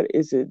before. What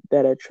is it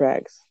that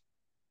attracts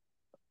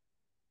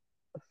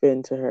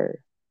Finn to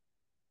her?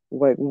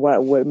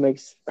 what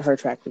makes her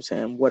attractive to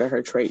him? What are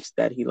her traits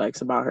that he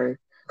likes about her?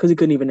 Because he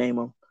couldn't even name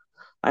them.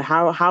 Like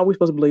how are we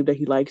supposed to believe that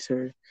he likes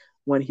her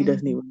when he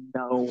doesn't Mhm. even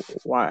know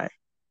why?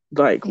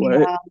 Like what?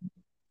 Yeah.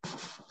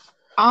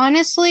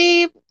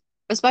 Honestly,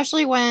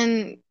 especially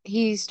when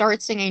he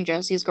starts singing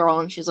Jesse's Girl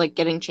and she's like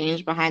getting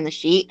changed behind the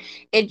sheet,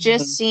 it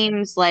just Mhm.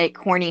 seems like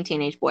horny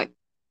teenage boy.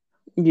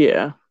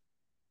 Yeah,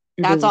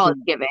 it That's doesn't all it's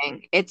seem.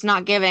 giving. It's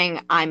not giving,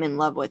 I'm in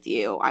love with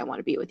you. I want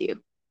to be with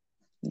you.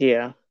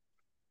 Yeah.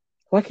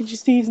 Why can't you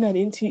see he's not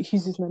into?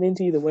 He's just not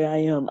into you the way I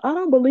am. I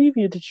don't believe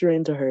you that you're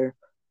into her.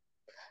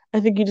 I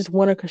think you just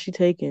want her because she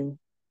taken.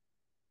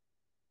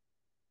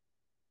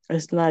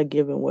 It's not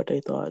giving what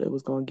they thought it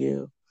was gonna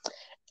give.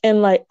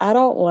 And like I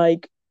don't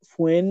like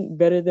Fwyn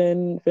better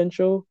than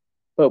Finchel,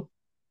 but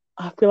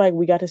I feel like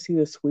we got to see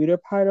the sweeter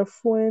part of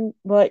Fwyn.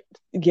 Like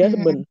yes,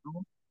 but Hmm.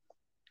 no.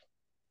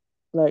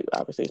 Like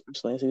obviously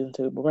especially in season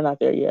 2, but we're not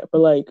there yet. But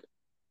like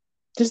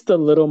just the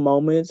little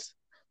moments,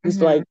 just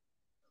Hmm. like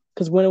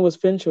because when it was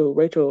Finchel,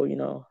 Rachel,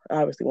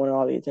 obviously wanted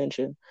all the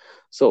attention,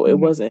 so it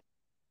Hmm. wasn't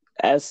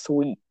as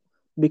sweet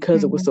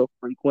because it was Hmm. so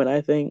frequent.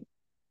 I think.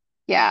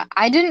 Yeah,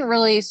 I didn't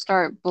really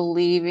start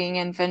believing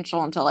in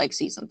Finchel until like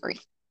season 3.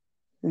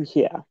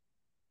 Yeah.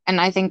 And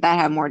I think that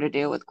had more to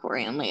do with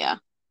Corey and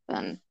Leah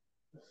than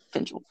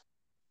Finchel.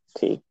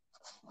 See,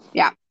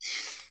 Yeah.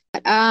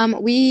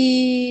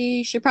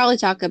 We should probably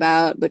talk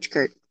about Butch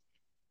Kurt.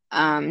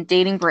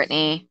 Dating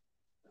Brittany.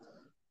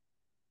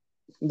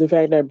 the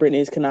fact that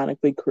Britney is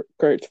canonically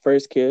Kurt's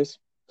first kiss.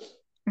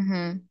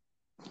 Hmm.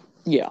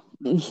 Yeah.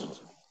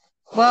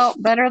 Well,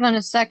 better than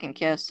a second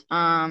kiss.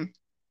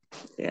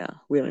 Yeah,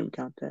 we don't even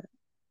count that.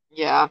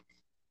 Yeah.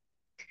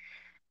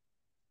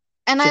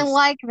 And I Just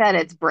like that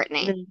it's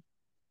Brittany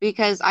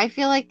because I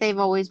feel like they've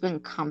always been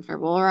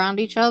comfortable around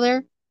each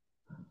other.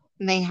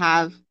 And they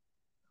have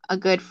a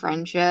good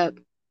friendship.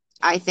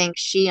 I think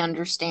she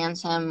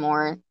understands him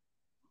more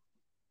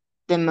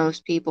than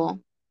most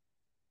people,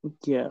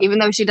 yeah. even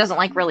though she doesn't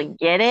like really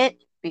get it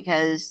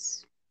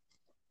because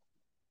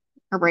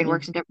her brain Mm.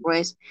 works in different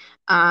ways.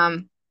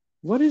 Um,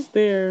 What is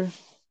their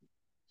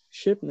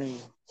ship name?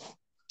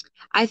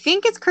 I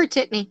think it's Kurt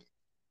Titney.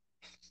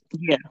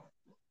 Yeah,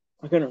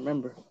 I couldn't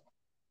remember.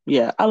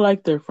 Yeah, I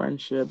like their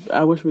friendship.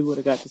 I wish we would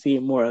have got to see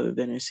it more other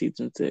than in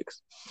season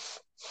 6.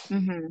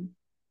 Hmm.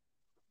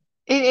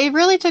 It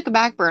really took a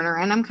back burner,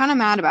 and I'm kind of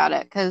mad about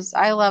it because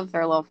I love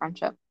their little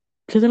friendship.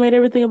 Because it made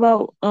everything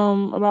about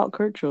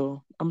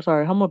Kirchhoff. I'm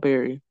sorry,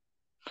 Humbleberry.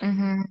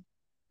 Hmm.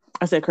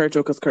 I said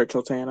Kirchhoff because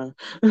Kirchhoff Tana.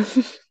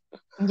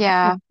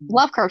 Yeah,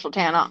 love Kurt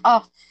Tana.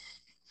 Oh,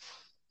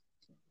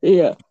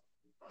 Yeah,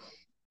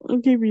 I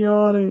keep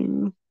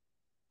yawning.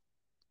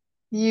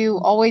 you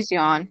always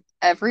yawn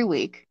every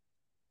week.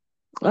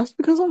 That's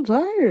because I'm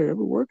tired. I've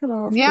been working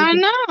all Yeah, I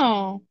freaking.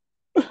 know.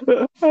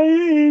 I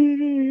hate it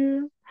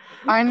here.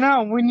 I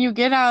know. When you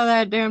get out of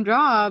that damn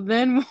job,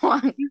 then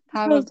what?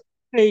 Have a. Because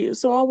hey,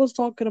 so I was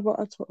talking about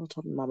I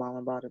told my mom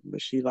about it,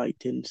 but she like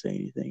didn't say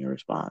anything in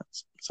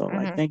response. So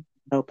like, Hmm. thank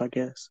help, I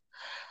guess.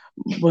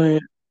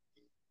 But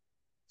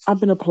I've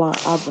been applying.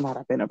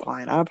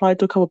 I applied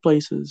to a couple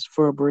places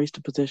for a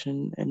barista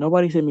position, and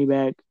nobody sent me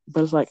back.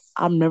 But it's like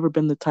I've never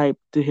been the type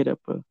to hit up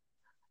a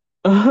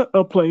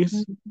a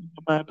place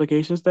my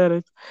application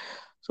status.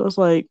 So it's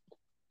like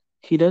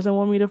he doesn't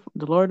want me to.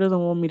 The Lord doesn't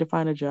want me to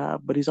find a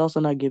job, but He's also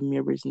not giving me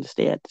a reason to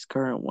stay at this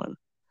current one.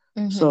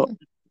 So Hmm.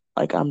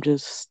 like I'm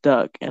just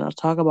stuck, and I'll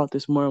talk about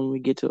this more when we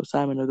get to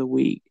assignment of the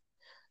week.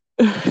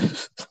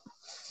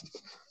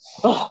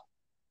 Oh,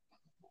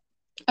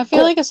 I feel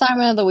oh. like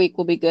assignment of the week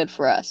will be good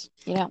for us.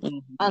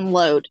 Mhm.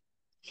 Unload.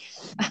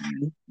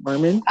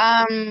 Merman.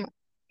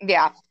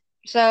 Yeah.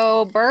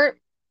 So Bert,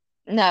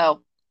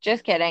 no,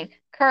 just kidding.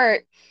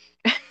 Kurt,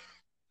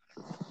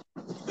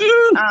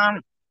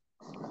 um,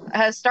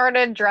 has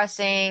started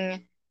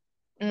dressing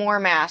more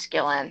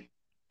masculine,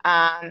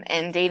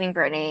 and dating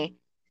Brittany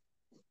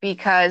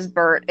because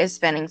Bert is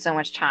spending so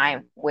much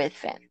time with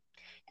Finn.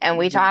 And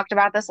we Mhm. talked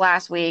about this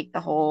last week,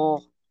 the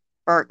whole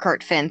Bert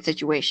Kurt Finn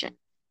situation.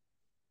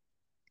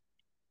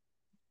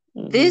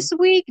 Mhm. This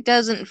week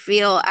doesn't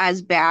feel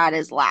as bad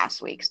as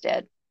last week's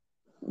did.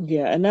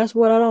 Yeah, and that's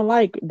what I don't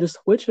like. The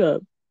switch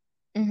up.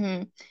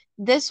 Hmm.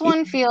 This one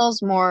Even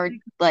feels more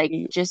like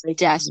he just making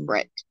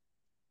desperate,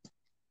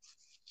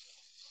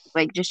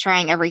 like just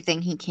trying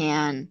everything he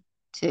can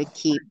to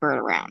keep Bert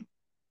around.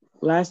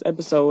 last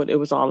episode, it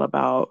was all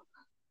about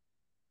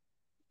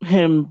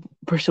him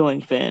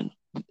pursuing Finn,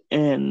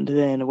 and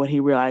then when he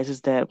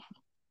realizes that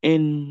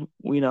in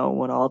when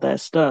all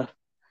that stuff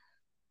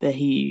that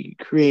he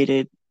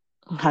created,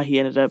 how he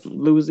ended up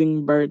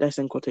losing Bird. That's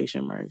in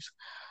quotation marks.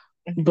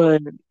 Hmm.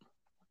 But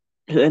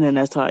and then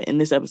that's how in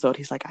this episode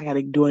he's like, I got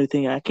to do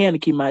anything I can to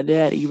keep my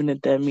dad, even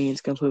if that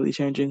means completely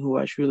changing who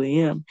I truly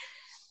am,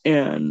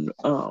 and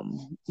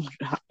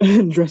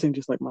dressing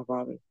just like my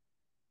father.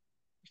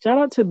 Shout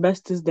out to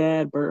Best's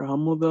dad, Bert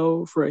Hummel,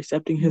 though, for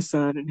accepting his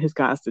son and his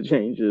constant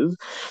changes.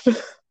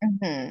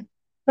 Hmm.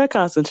 Not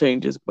constant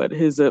changes, but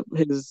his said,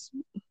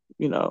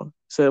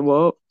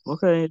 well,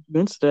 okay,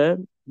 Vince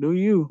dad, do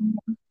you?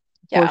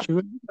 Or Yeah. she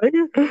was like,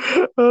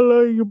 I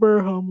love you,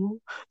 Bird Humble.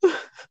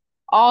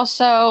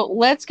 Also,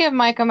 let's give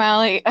Mike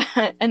O'Malley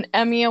an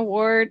Emmy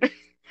Award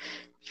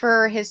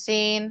for his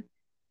scene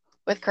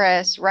with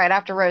Chris right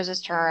after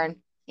Rose's turn.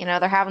 You know,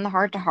 they're having the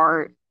heart to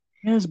heart.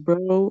 Yes,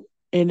 bro.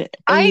 And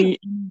I Emmy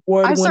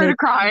Award I winner started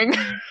crying.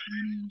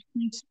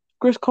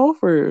 Chris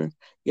Colfer.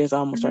 Yes, I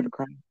almost started Mhm.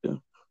 crying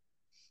too.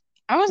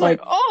 I was like,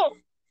 Like, oh,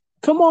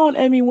 come on,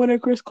 Emmy winner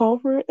Chris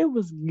Colfer. It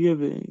was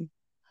giving.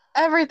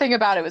 everything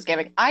about it was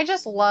giving. I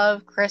just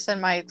love Chris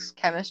and Mike's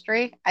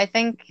chemistry. I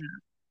think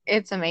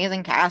it's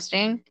amazing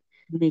casting.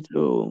 Me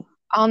too.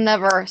 I'll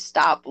never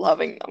stop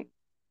loving them.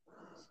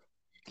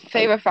 Like,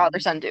 Favorite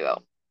father-son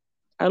duo.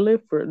 I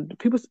live for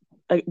people.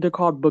 Like, they're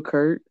called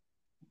Booker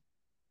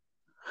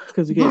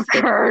because you can't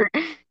spell. Booker.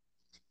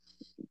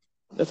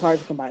 It's hard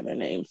to combine their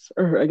names.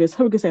 Or I guess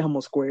how we could say Homo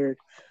squared.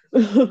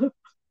 hmm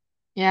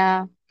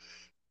Yeah.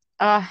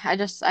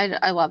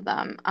 I love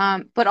them.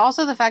 But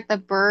also the fact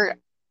that Bert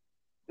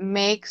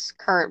makes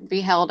Kurt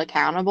be held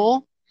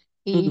accountable.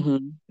 He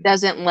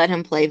doesn't let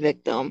him play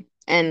victim,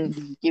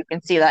 and you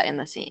can see that in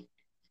the scene.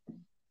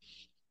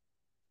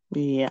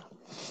 Yeah.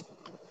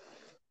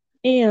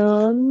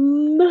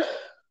 And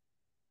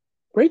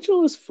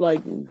Rachel is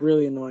like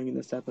really annoying in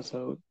this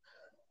episode.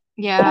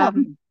 Yeah,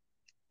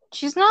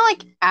 she's not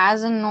like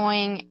as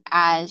annoying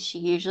as she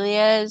usually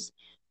is,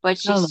 but I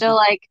she's don't still know.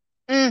 like,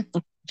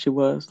 She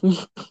was.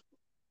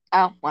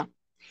 oh well.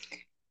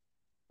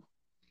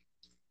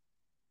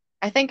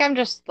 I think I'm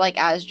just like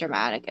as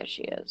dramatic as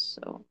she is.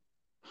 So,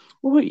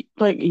 Well,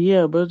 like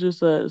yeah, but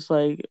just it's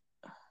like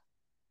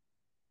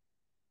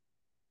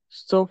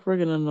so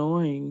friggin'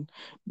 annoying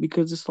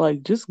because it's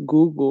like just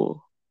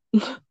Google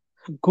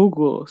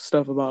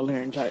stuff about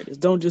laryngitis.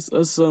 Don't just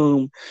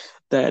assume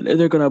that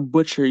they're gonna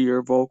butcher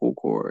your vocal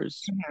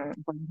cords. mhm,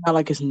 Not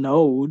like it's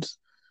nodes.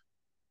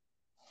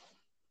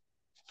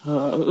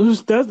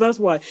 That's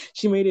why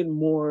she made it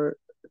more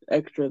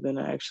extra than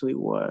it actually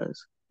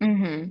was.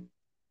 mhm,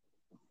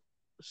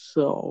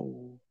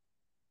 So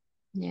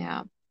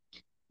yeah.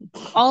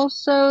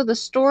 Also, the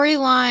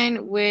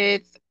storyline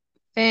with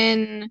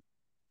Finn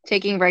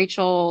taking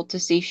Rachel to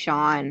see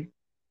Sean.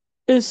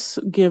 it's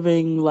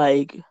giving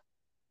like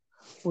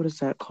what is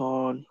that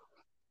called?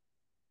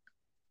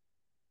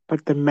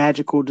 Like the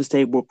magical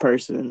disabled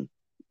person.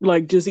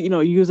 Like just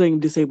using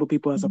disabled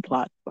people as a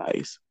plot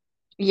device.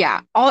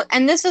 Yeah. All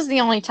and this is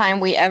the only time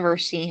we ever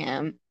see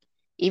him,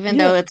 even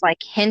Yeah. though it's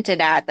like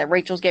hinted at that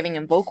Rachel's giving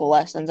him vocal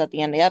lessons at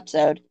the end of the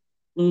episode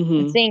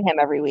and Mm-hmm. seeing him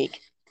every week.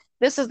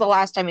 This is the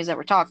last time he's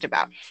ever talked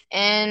about.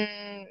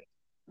 And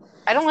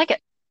I don't like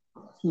it.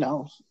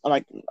 No,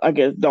 like I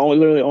guess the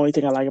only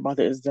thing I like about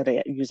it is that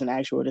they use an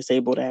actual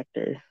disabled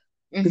actor.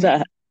 Because I Hmm.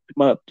 had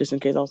him up just in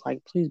case I was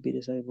like, please be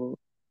disabled.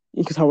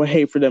 Because I would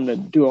hate for them to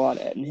do all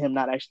that and him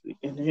not actually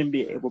and him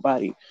be able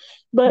bodied.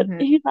 But Hmm.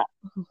 he's not.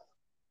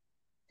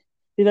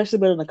 He's actually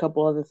been in a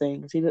couple other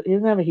things. He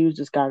doesn't have a huge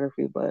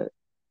discography, but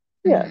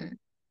yeah. Hmm.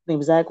 His name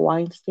is Zach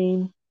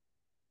Weinstein.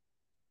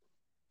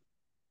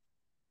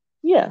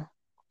 Yeah,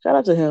 shout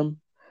out to him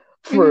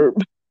Hmm. for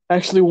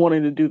actually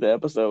wanting to do the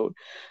episode.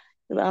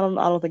 And I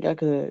don't think I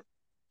could.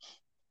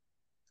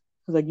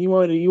 It's like you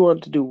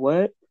want to do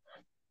what?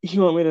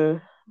 You want me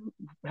to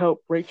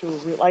help Rachel?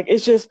 Like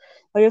it's just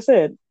like I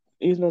said,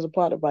 using as a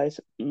plot device,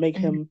 make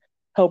Hmm. him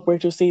help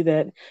Rachel see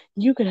that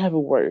you could have it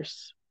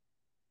worse.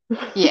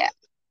 Yeah.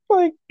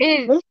 Like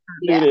It, let's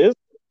do yeah. this.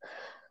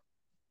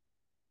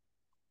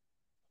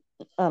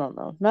 I don't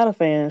know. Not a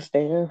fan,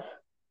 Stan.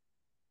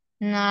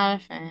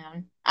 Not a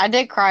fan. I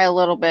did cry a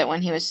little bit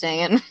when he was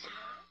singing.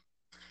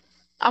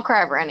 I'll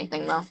cry over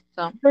anything though.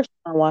 So. First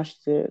time I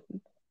watched it,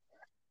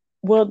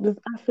 well,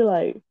 I feel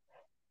like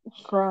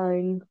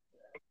crying,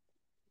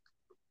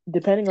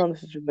 depending on the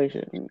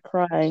situation,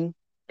 crying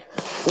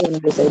when a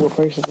disabled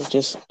person is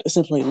just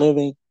simply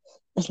living.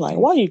 It's like,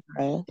 why are you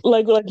crying?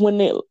 Like when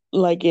they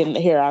like in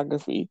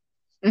hairography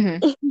Hmm.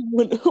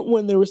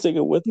 when they were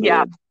singing with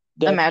Yeah. the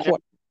deaf Imagine. choir.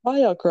 Why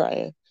y'all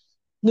crying?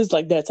 It's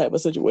like that type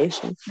of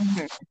situation.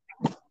 Hmm.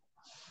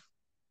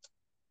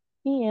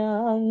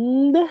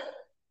 And I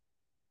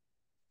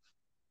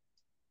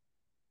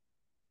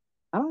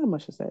don't have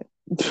much to say.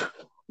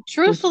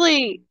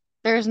 Truthfully,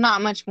 there's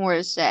not much more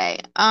to say.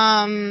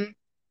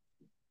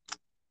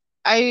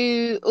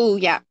 Oh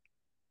yeah.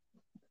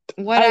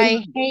 What I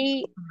I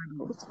hate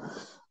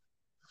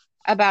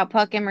about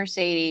Puck and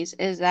Mercedes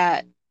is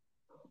that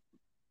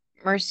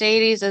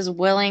Mercedes is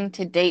willing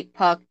to date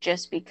Puck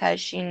just because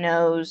she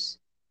knows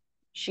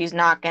she's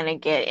not going to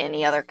get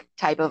any other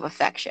type of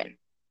affection.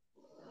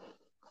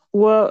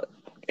 well,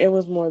 it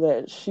was more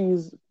that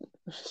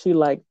she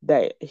liked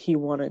that he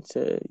wanted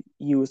to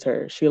use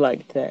her. She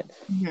liked that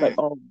like, Hmm.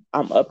 oh,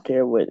 I'm up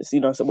there with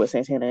so with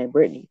Santana and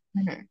Brittany.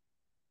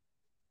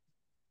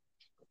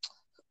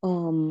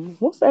 Hmm.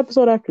 What's the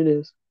episode after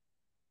this?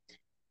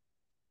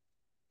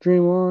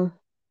 Dream on.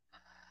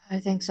 I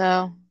think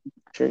so.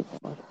 Dream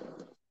on.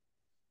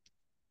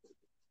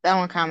 That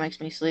one kind of makes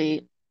me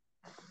sleep.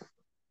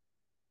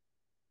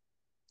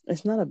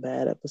 It's not a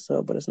bad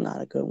episode, but it's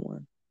not a good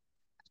one.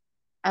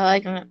 I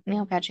like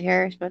Neil Patrick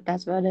Harris, but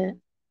that's about it.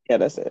 Yeah,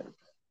 that's it.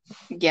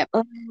 Yep.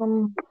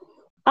 Um,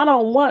 I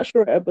don't watch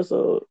short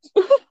episodes.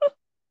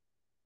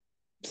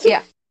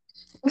 Yeah.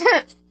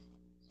 I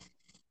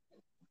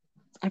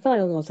feel like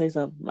I was gonna say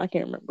something. I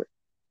can't remember.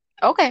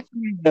 Okay.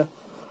 Yeah.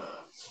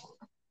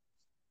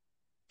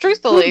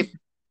 Truthfully,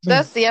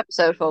 that's the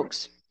episode,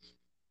 folks.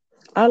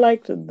 I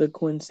liked the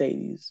Quinn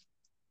Sadie's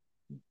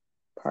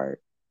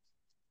part.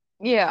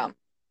 Yeah.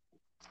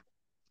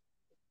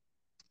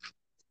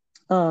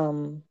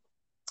 Um,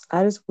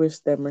 I just wish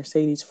that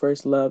Mercedes'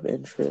 first love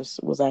interest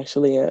was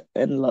actually a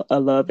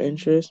love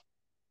interest,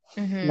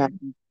 not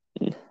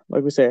Mm-hmm.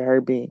 like we said, her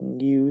being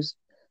used.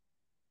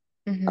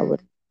 I Mm-hmm.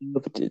 would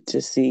love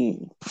to see,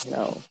 you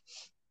know,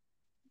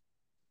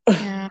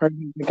 Yeah. her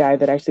being the guy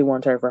that actually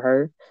wants her for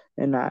her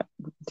and not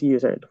to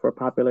use her for a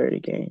popularity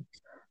game.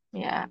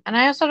 Yeah. And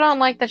I also don't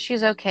like that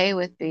she's okay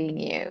with being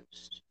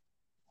used.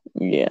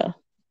 Yeah.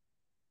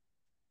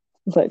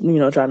 It's like,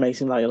 try to make it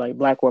seem like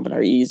black women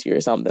are easier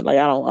or something. Like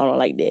I don't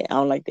like that. I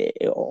don't like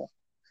that at all.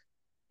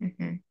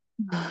 Mm-hmm.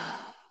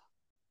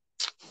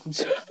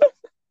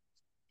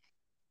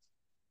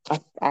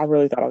 I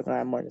really thought I was gonna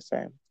have more to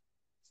say.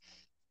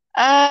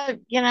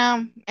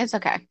 It's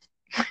okay.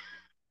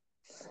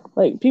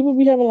 Like people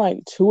be having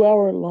like 2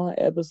 hour long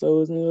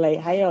episodes and like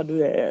how y'all do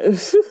that?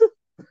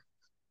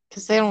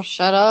 Because they don't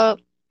shut up.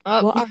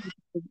 Up. Well,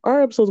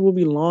 our episodes will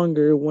be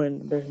longer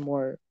when there's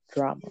more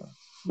drama.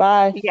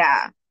 Bye.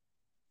 Yeah.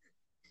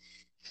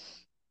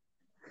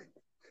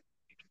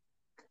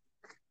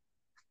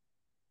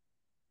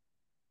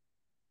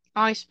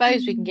 I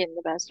suppose we can get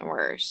into best and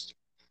worst.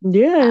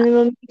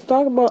 Yeah,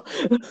 talk about.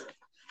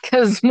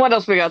 Because what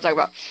else we gotta talk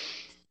about?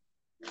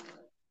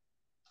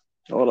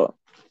 Hold up.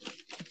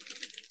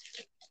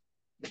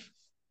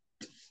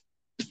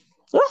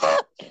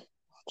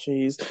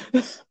 Jeez,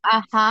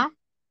 Uh-huh.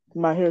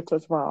 my hair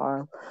touched my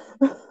arm.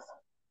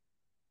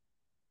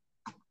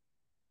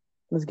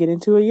 Let's get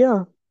into it.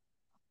 Yeah,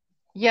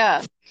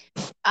 Yeah.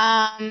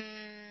 Um,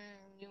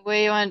 what do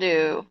you want to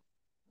do?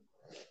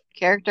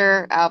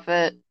 Character,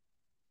 outfit.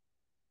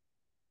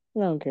 I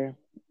don't care.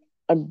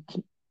 I,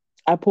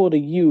 I pulled a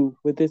U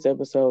with this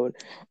episode.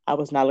 I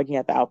was not looking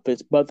at the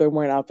outfits, but there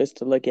weren't outfits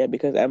to look at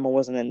because Emma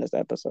wasn't in this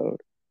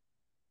episode,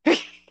 and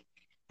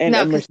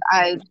No, Emma because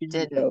I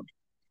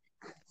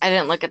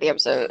didn't look at the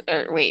episode.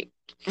 Wait.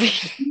 in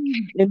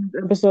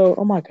this episode.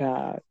 Oh my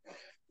god,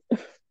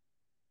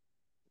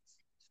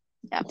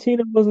 Yeah.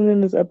 Tina wasn't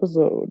in this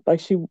episode. Like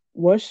she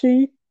was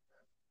she?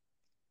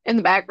 In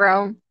the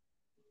background.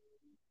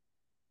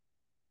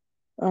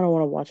 I don't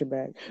want to watch it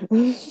back.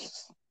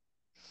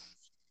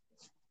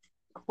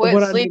 Quit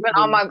What I sleeping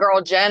on did my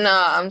girl Jenna.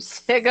 I'm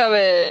sick of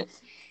it.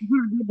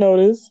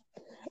 notice,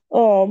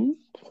 um,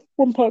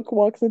 when Puck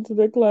walks into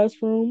the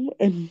classroom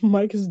and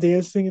Mike is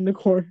dancing in the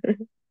corner,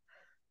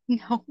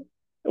 No.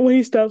 when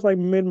he stops like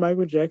mid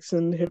Michael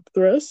Jackson hip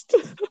thrust,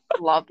 it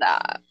Love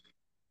that.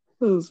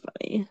 was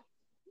funny.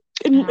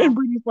 Yeah. And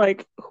Brittany's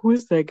like, "Who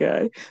is that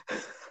guy?"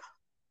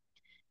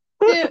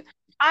 Dude,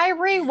 I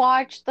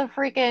rewatched the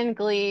freaking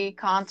Glee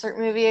concert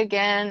movie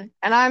again,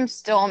 and I'm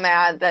still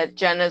mad that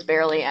Jenna's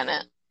barely in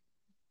it.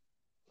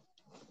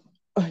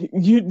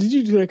 You did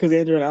you do that because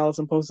Andrew and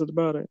Allison posted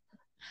about it?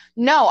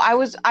 No,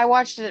 I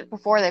watched it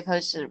before they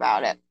posted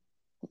about it.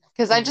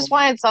 Because I just Oh,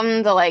 wanted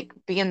something to like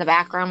be in the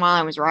background while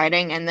I was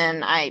writing, and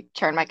then I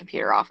turned my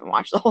computer off and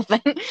watched the whole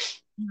thing.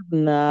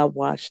 nah, I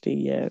watched it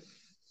yet.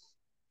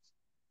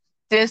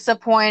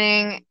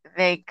 Disappointing.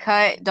 They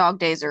cut Dog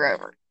Days Are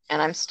Over,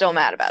 and I'm still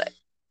mad about it.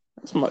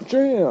 That's my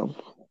jam.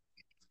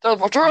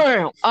 Double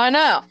true. I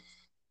know.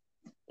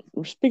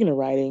 Speaking of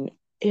writing,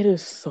 it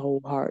is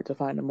so hard to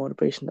find a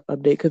motivation to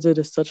update because it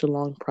is such a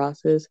long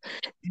process.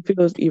 It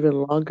feels even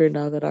longer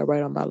now that I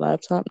write on my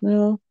laptop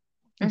now.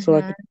 So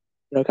I Hmm.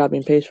 can, copy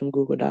and paste from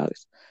Google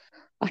Docs.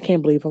 I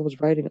can't believe I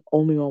was writing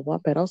only on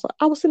Wattpad.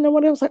 I was sitting there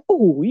one day, I was like,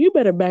 oh, you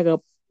better back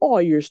up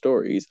all your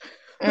stories.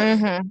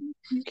 Hmm.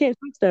 You can't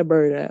touch that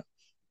bird out.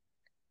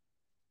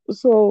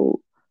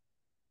 So,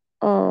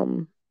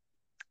 um,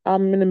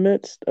 I'm in the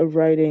midst of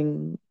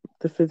writing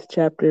the fifth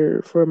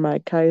chapter for my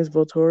Caius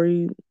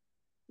Voltori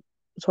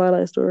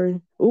Twilight story.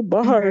 Ooh, Hmm.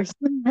 bars.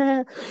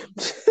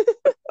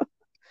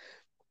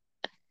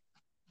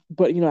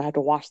 But I have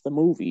to watch the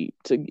movie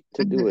to do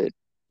Hmm. it.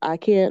 I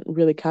can't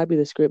really copy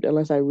the script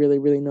unless I really,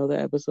 really know the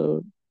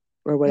episode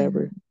or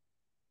whatever,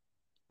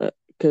 Hmm.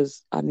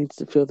 because I need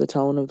to feel the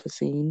tone of the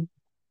scene.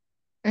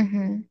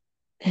 Hmm.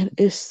 And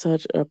it's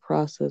such a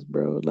process,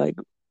 bro. Like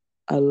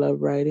I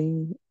love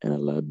writing and I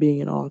love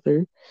being an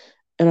author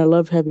and I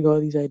love having all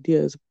these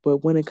ideas. But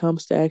when it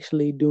comes to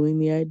actually doing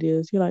the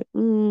ideas, you're like, I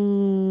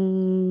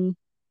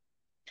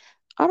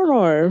don't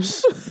know.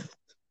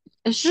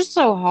 It's just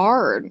so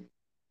hard.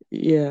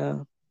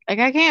 Yeah. Like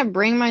I can't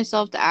bring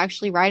myself to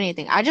actually write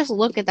anything. I just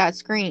look at that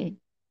screen.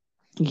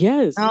 I'm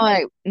Yes.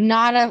 like,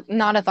 not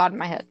a thought in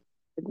my head.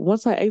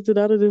 Once I exit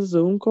out of this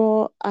Zoom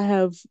call, I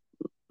have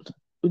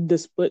the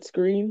split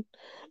screen,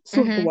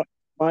 so I can Hmm.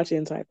 watch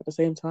and type at the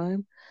same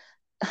time.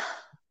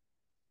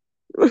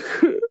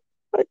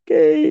 I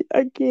can't.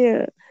 I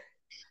can't.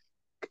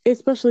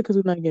 especially because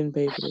we're not getting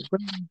paid for this. We're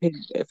not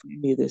getting paid for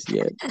any of this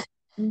yet.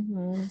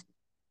 Hmm.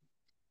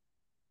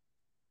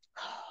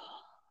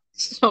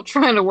 Still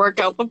trying to work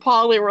out the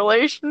poly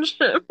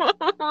relationship.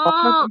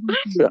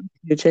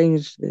 You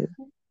changed it.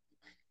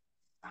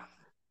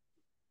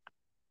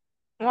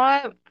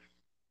 What?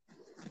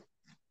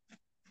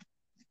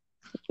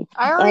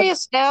 I I, already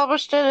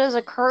established it as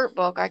a Kurt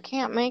book. I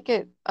can't make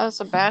it a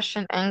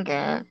Sebastian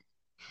Endgame.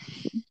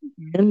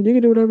 and you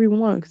can do whatever you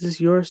want because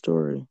it's your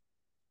story.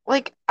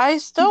 Like, I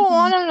still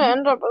want him to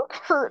end up with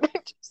Kurt. I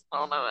just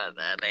don't know about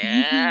that.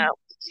 Yeah.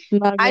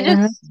 Not I gonna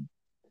just happen.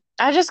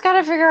 I just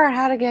gotta figure out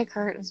how to get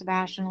Kurt and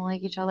Sebastian to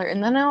like each other,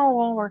 and then it'll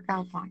all work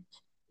out fine.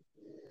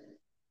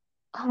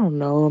 I don't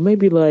know.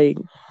 Maybe like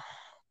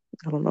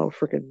I don't know,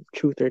 freaking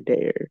truth or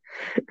dare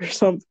or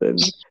something.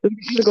 I'm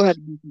gonna go ahead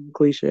and do something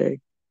cliche.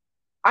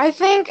 I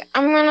think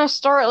I'm gonna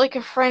start like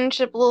a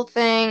friendship little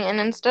thing, and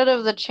instead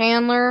of the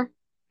Chandler,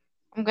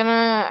 I'm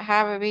gonna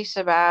have it be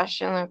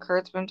Sebastian that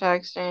Kurt's been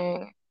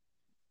texting.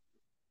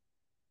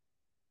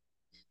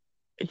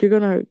 You're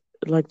gonna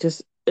like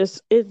just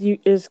it's you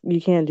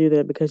can't do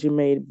that because you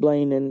made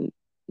Blaine and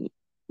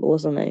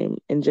what's her name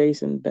and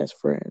Jason best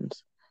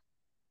friends.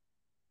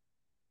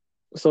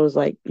 So it's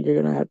like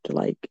you're gonna have to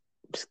like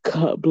just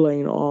cut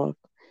Blaine off.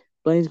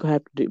 Blaine's gonna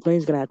have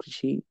to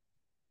cheat.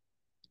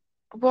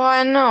 Well,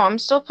 I know. I'm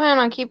still planning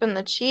on keeping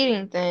the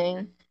cheating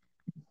thing.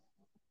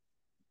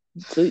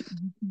 So you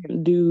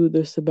can't do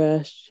the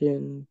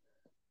Sebastian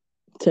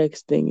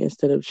texting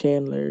instead of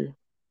Chandler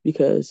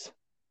because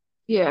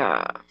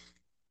Yeah.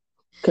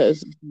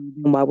 because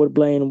why would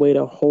Blaine wait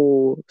a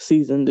whole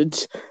season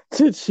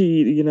to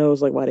cheat? You know,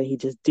 it's like why did he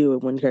just do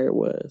it when Kurt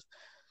was?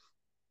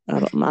 I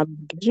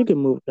guess you can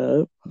move it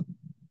up.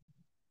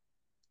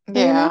 And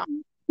Yeah.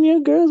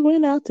 your girls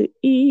went out to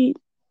eat,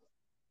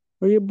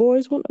 or your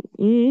boys went.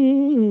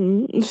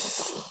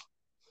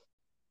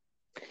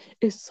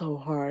 It's so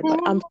hard. Like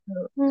I'm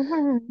still,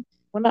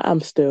 well, not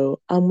I'm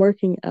still. I'm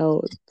working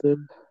out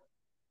the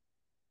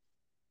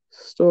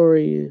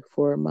story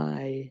for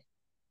my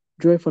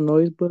Joyful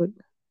Noise book.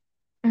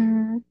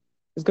 Mhm.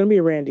 It's gonna be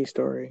a Randy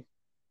story,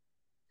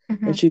 and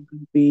Mhm. she's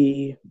gonna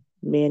be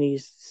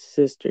Manny's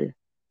sister,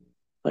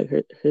 like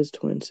his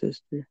twin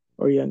sister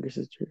or younger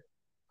sister,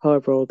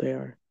 however old they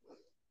are.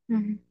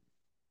 Mhm.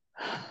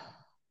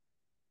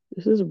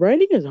 This is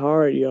writing is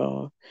hard,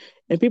 y'all,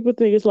 and people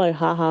think it's like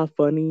haha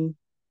funny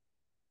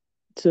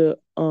to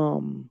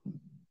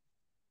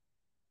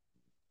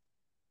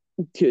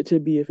to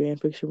be a fan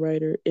fiction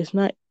writer. It's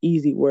not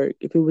easy work.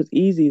 If it was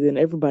easy, then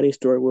everybody's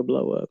story would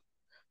blow up.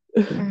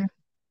 Mhm.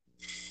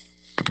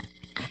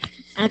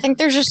 I think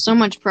there's just so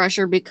much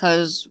pressure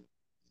because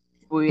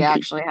we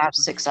actually have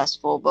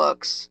successful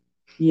books.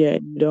 Yeah,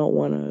 you don't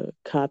want to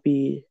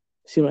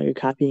seem like you're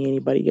copying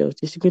anybody else.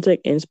 Just you can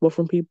take inspo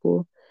from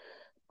people,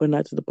 but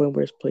not to the point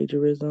where it's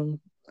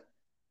plagiarism.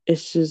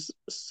 It's just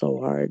so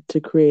hard to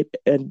create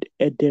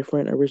a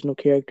different original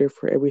character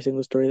for every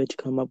single story that you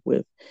come up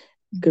with.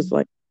 Because, Mhm.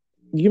 like,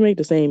 you make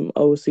the same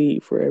OC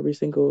for every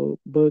single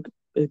book,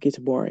 it gets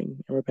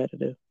boring and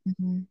repetitive.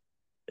 Mhm.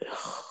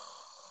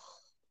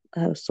 I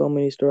have so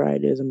many story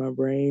ideas in my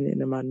brain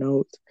and in my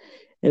notes,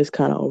 and it's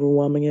kind of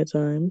overwhelming at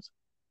times.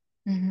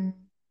 Mhm.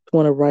 I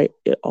want to write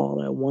it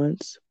all at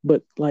once,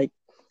 but like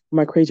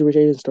my Crazy Rich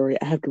Asian story,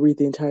 I have to read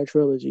the entire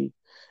trilogy.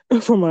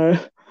 For my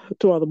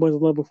To All the Boys I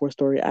Love Before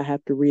story, I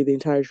have to read the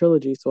entire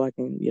trilogy so I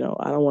can,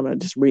 I don't want to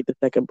just read the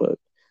second book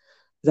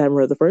because I haven't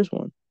read the first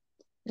one.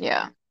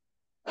 Yeah.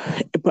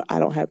 But I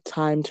don't have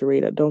time to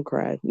read it. Don't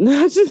cry.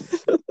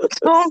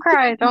 Don't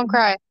cry. Don't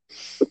cry.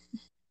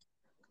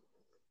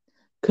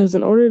 Because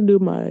in order to do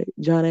my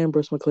John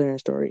Ambrose McLaren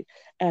story,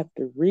 I have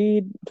to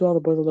read To All the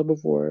Boys I Love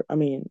Before. I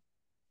mean,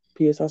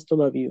 P.S. I Still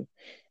Love You,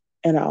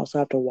 and I also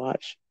have to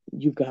watch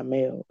You've Got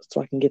Mail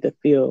so I can get the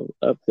feel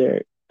of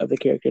the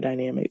character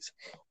dynamics.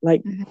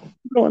 Like, Mhm.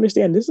 you don't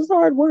understand. This is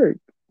hard work.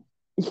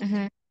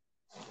 Mhm.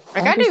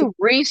 Like I I just do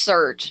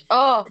research.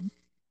 Oh,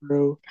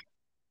 bro,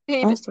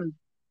 hate I it. search,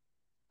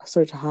 I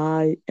search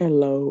high and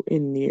low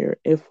and near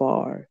and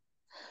far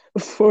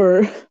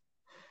for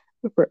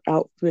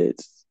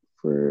outfits,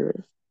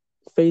 for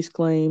face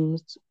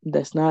claims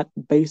that's not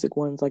basic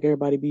ones like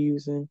everybody be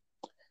using,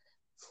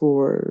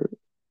 for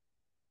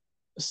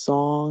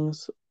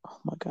songs. Oh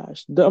my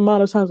gosh, the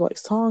amount of times like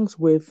songs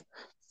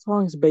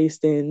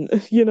based in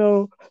like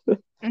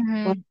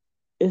Mhm.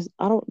 it's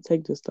I don't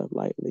take this stuff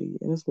lightly,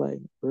 and it's like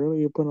really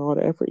you're putting all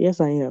the effort. Yes,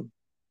 I am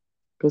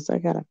because I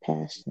got a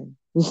passion,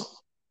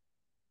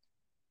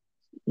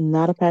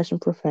 not a passion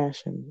for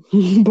fashion,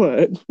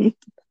 but I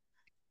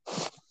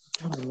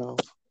don't know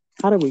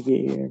how did we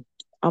get here.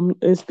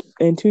 It's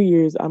in 2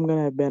 years. I'm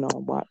gonna have been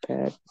on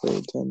Wattpad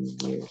for 10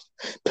 years.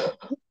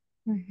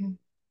 Mhm.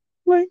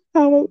 Like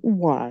how?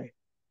 Why?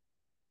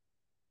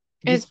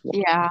 It Just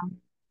why? yeah.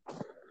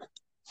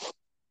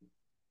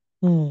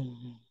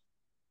 Hmm.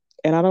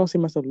 And I don't see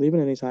myself leaving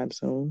anytime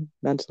soon.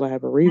 Not until I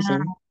have a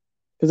reason. Yeah.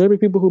 Because there be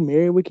people who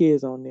marry with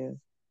kids on there,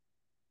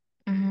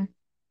 Mhm.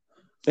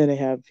 and they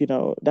have,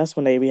 that's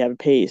when they be having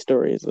paid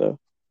stories though.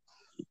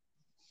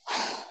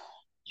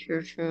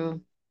 True,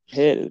 true.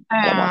 Head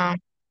that my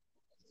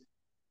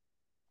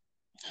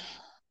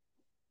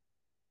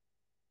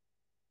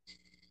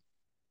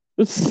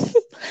Yeah.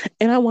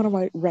 and I want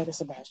to write a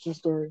Sebastian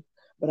story,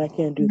 but I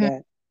can't do Mhm,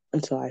 that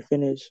until I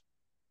finish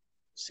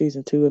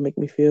season two and make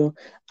me feel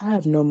I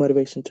have no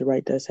motivation to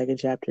write that second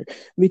chapter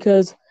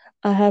because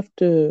I have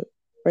to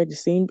write the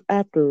scene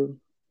after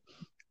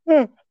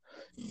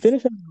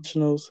finish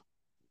nationals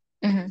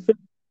mhm,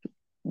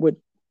 with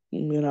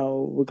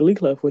with Glee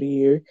Club for the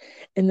year,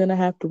 and then I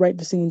have to write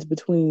the scenes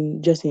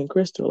between Jesse and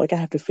Crystal. Like I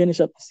have to finish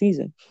up the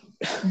season.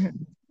 I mhm,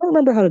 don't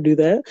remember how to do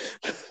that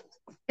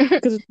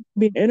because it's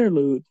be an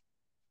interlude,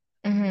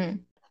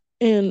 mhm,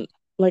 and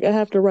like I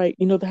have to write.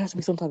 There has to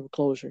be some type of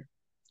closure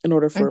in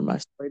order for mhm, my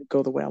story to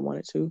go the way I want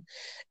it to.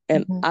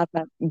 And mhm, I'm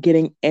not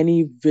getting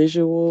any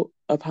visual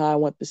of how I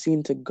want the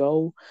scene to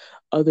go,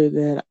 other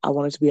than I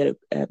want it to be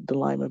at the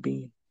Lima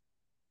Bean.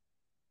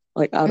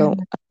 Like I don't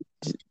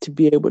mhm. to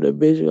be able to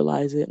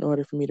visualize it in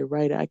order for me to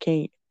write it. I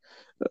can't.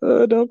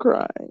 Don't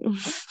cry.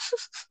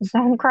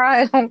 Don't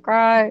cry, don't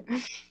cry.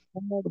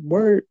 I'm not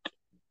work.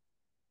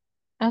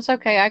 That's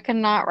okay. I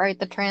cannot write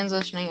the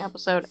transitioning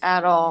episode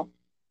at all.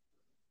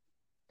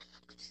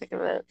 Sick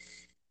of it.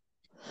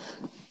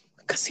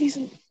 Cause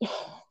season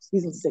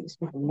six,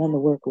 we have none to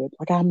work with.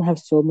 Like I'm gonna have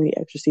so many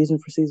extra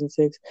seasons for season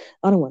six.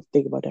 I don't want to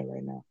think about that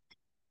right now.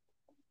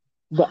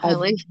 But I At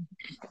least,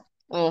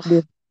 ugh.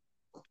 did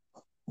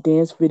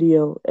dance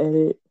video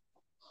edit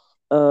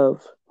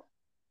of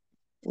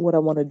what I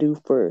want to do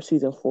for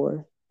season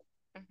four.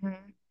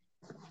 Mhm,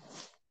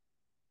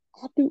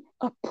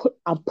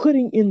 I'm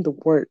putting in the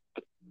work.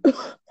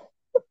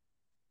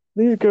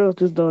 These girls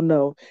just don't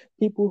know.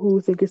 People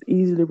who think it's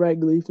easy to write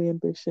Glee fan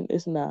fiction,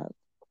 it's not.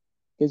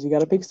 Because you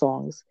gotta pick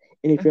songs.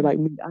 And if you're mhm. like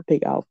me, I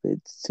pick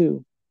outfits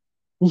too.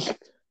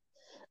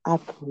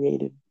 I've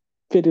created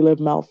 50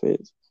 11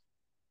 outfits.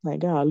 Like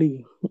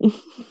golly.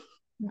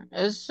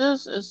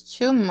 It's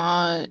too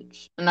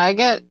much. And I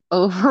get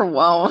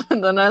overwhelmed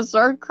and then I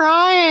start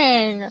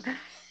crying.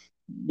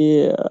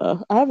 Yeah.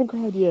 I haven't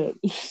cried yet.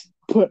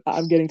 But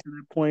I'm getting to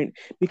that point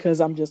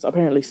because I'm just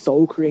apparently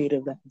so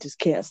creative that I just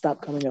can't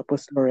stop coming up with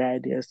story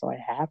ideas. So I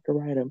have to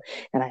write them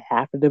and I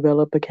have to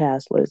develop a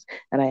cast list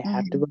and I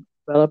have to Mhm,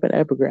 develop an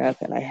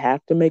epigraph and I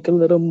have to make a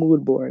little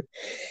mood board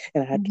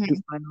and I had to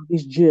mhm. find all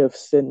these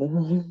gifs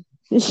and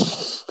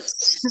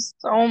It's just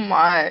so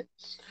much.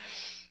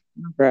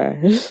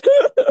 right.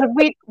 But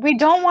we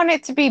don't want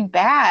it to be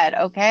bad,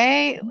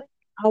 okay?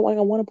 I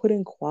want to put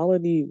in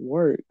quality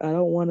work. I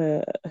don't want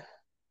to.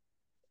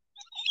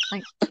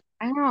 Like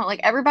I don't know, like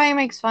everybody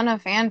makes fun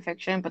of fan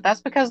fiction, but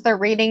that's because they're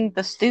reading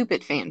the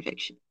stupid fan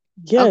fiction.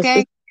 Yes,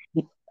 Okay?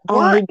 I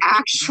We're hate.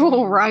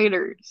 actual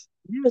writers.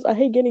 Yes, I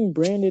hate getting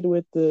branded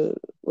with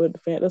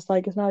fan. It's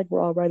like it's not like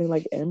we're all writing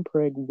like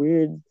MPreg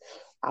weird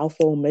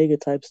alpha omega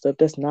type stuff.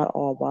 That's not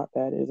all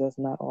Wattpad is. That's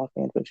not all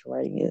fan fiction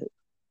writing is.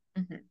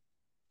 Mhm.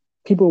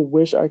 People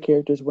wish our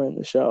characters were in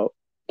the show.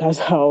 That's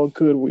how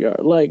good we are.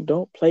 Like,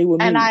 don't play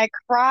with And me. I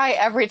cry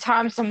every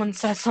time someone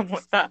says something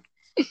like that.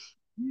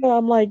 Yeah,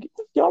 I'm like,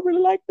 y'all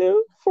really like this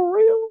for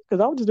real?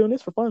 Because I was just doing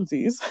this for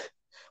funsies.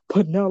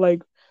 But now,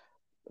 like,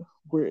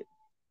 we're.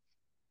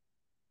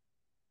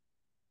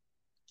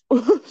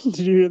 Did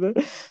you hear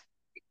that?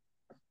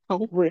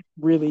 Oh. We're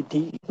really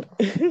deep.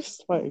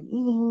 It's like,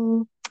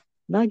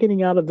 not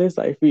getting out of this,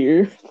 I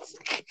fear.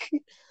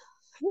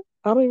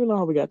 I don't even know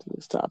how we got to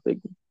this topic.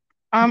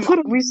 But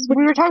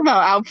We were talking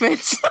about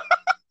outfits.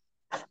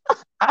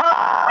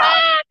 ah,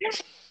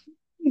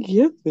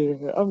 get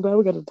there. I'm glad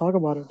we got to talk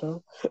about it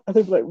though. I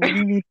think like we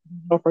need to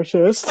get off our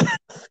chest.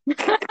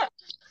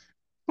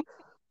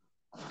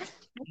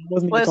 I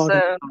wasn't even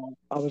talking. Listen,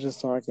 I was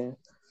just talking.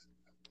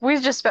 we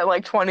just spent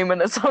like 20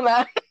 minutes on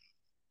that.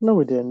 No,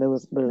 we didn't.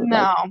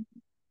 No,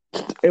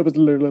 It was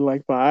literally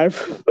like five.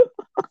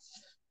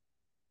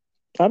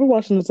 I've been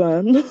watching the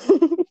time.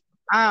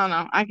 I don't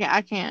know.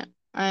 I can't.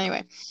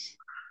 Anyway.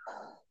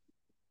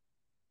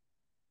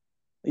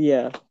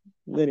 Yeah.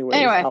 Anyways,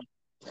 Anyway.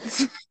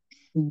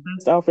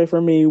 best outfit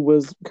for me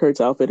was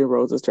Kurt's outfit in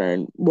Rose's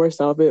turn.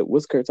 Worst outfit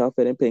was Kurt's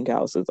outfit in Pink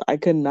Houses. I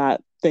could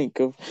not think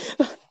of.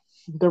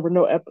 There were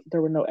no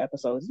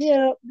episodes.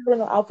 Yeah, there were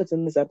no outfits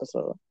in this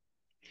episode.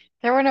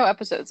 There were no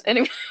episodes.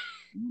 Anyway.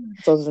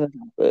 Episodes in this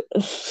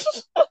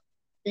outfit.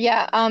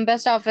 Yeah,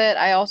 best outfit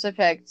I also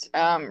picked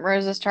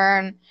Rose's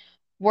turn.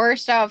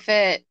 Worst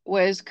outfit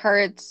was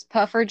Kurt's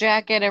puffer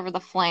jacket over the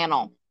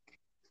flannel.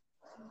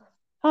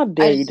 How I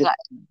dare you just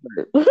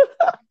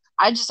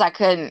just I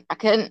couldn't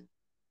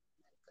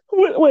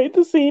wait,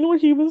 the scene where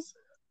he was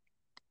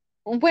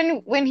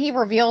when he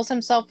reveals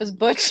himself as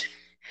Butch.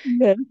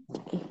 yeah,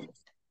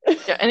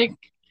 Yeah, and he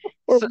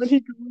or so, when he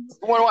goes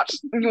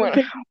you want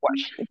to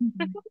watch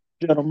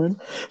gentlemen.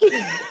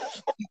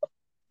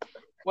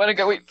 want to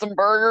go eat some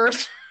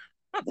burgers.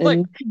 It's like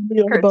And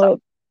yelled Kurt's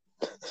about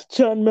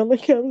John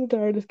Mellencamp's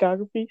entire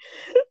discography.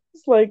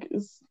 It's like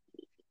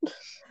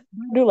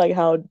I do like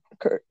how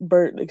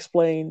Bert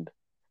explained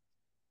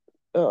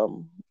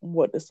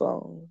what the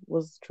song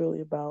was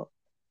truly about.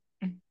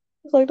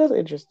 It's like that's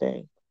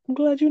interesting. I'm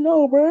glad you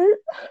know, Bert.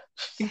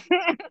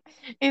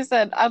 He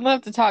said, I'd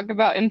love to talk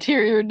about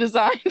interior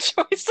design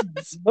choices.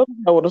 That's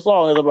not what the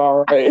song is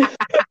about, right?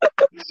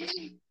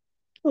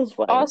 That's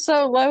funny.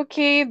 Also, low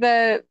key,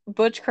 the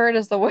Butch Kurt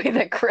is the way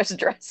that Chris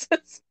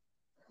dresses.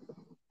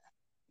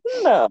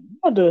 No,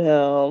 don't do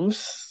him.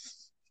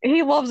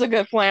 He loves a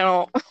good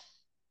flannel.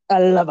 I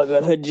love a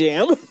good hood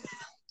jam.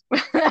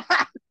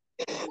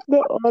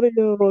 The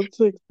audio on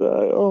TikTok.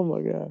 Oh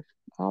my gosh.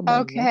 I'm a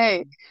lot.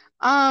 Okay.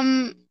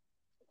 Um,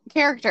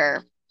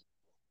 character.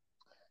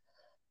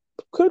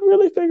 Couldn't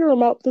really figure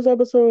him out this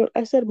episode.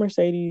 I said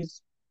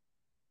Mercedes.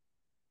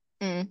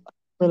 Mm.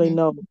 Really Hmm.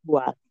 know who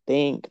I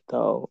think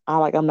though.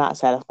 I'm not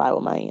satisfied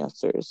with my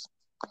answers.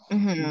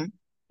 Hmm.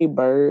 He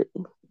Bird,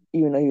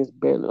 even though he was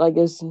barely like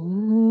it's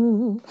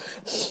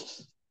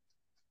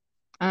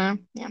Yeah,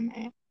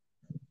 man.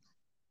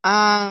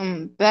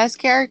 Best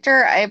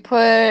character, I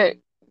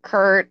put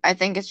Kurt. I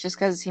think it's just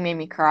because he made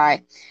me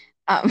cry.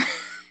 Um,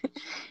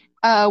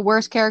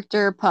 worst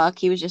character, Puck.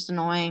 He was just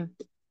annoying.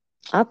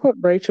 I put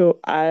Rachel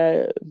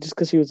I just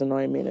because she was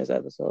annoying me in this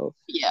episode.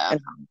 Yeah.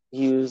 And I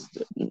used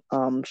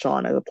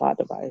Sean as a plot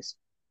device.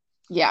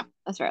 Yeah,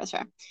 that's right. That's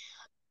right.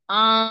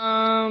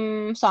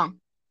 Song.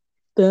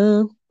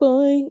 The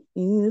boy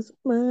is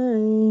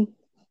mine.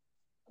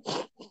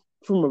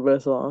 From a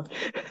best song.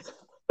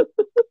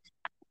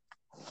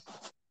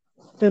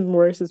 And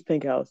worst is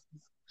Pink House.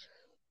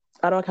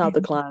 I don't count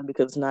the climb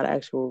because it's not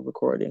actual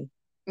recording.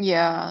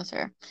 Yeah, that's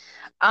fair.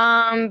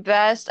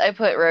 Best, I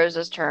put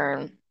Rose's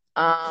turn.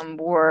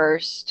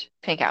 Worst,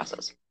 Pink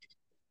Houses.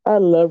 I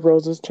love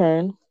Rose's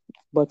turn,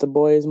 but the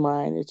boy is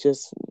mine.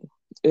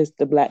 It's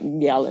the black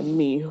gal in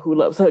me who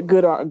loves her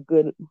good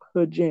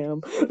hood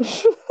jam.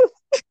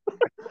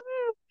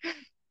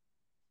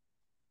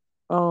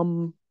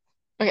 um,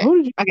 Okay, who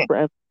did you okay.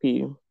 for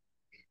MVP?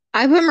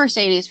 I put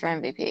Mercedes for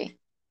MVP.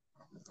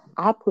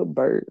 I put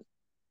Bert.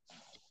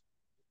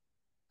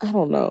 I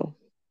don't know.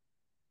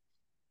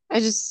 There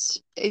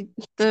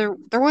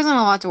wasn't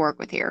a lot to work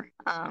with here.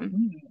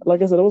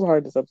 Like I said, it was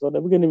hard this episode.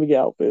 We couldn't even get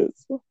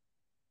outfits.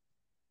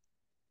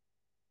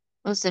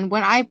 Listen,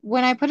 when I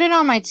put it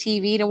on my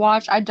TV to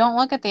watch, I don't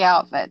look at the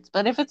outfits.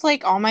 But if it's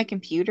like on my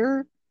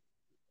computer,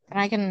 and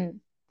I can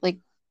like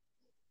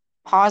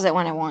pause it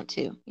when I want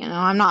to,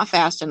 I'm not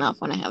fast enough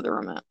when I have the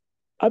remote.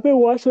 I've been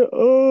watching.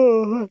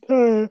 Oh, I'm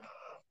tired.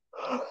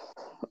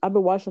 I've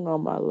been watching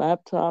on my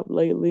laptop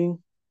lately.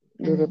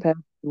 The Hmm. past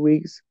few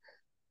weeks.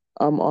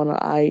 On an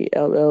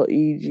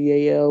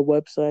ILLEGAL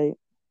website.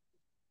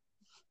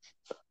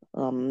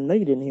 No,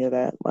 you didn't hear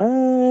that.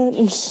 What?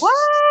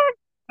 What?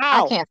 I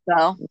Ow! can't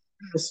spell.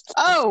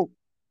 Oh,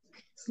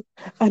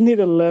 I need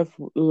a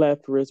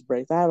left wrist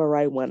brace. I have a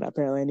right one.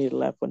 Apparently, I need a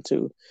left one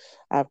too.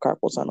 I have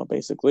carpal tunnel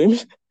basically,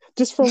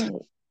 just from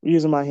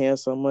using my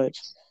hands so much.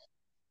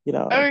 You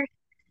know, okay.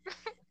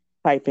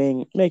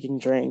 typing, making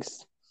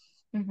drinks.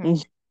 Hmm.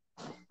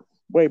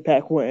 Way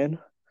back when,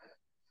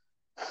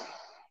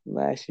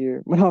 last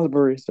year when I was a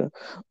barista.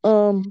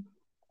 Um,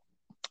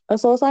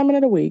 so assignment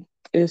of the week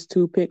is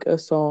to pick a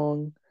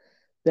song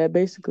that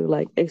basically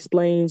like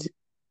explains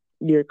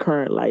your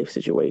current life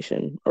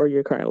situation or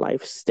your current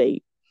life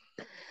state.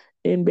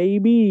 And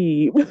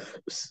baby,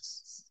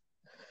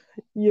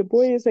 your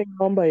boy is hanging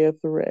on by a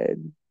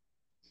thread.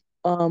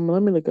 Let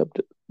me look up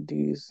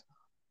these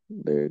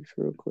lyrics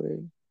real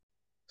quick.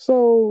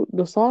 So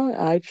the song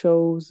I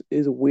chose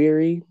is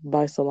 "Weary"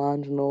 by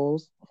Solange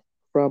Knowles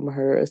from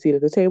her "A Seat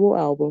at the Table"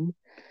 album,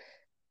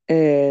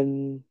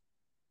 and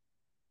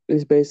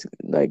it's basically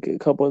like a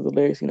couple of the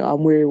lyrics.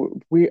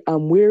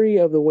 I'm weary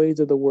of the ways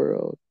of the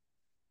world.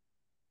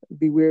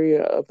 Be weary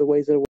of the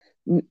ways of the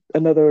world.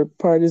 Another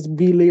part is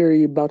be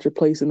leery about your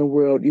place in the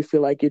world. You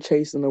feel like you're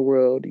chasing the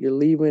world. You're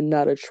leaving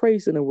not a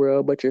trace in the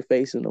world, but you're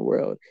facing the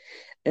world.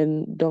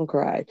 And don't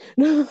cry.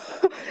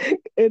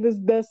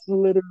 That's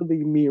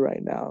literally me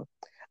right now.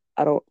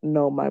 I don't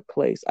know my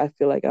place. I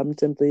feel like I'm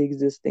simply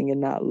existing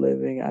and not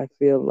living. I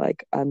feel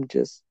like I'm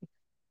just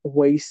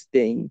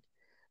wasting.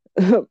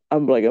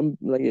 I'm like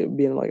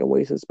being like a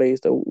waste of space,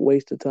 a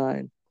waste of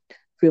time,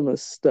 feeling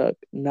stuck,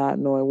 not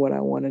knowing what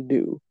I want to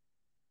do.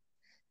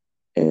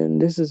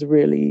 And this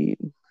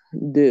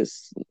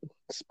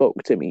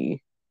spoke to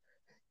me.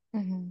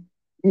 Hmm.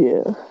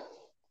 Yeah.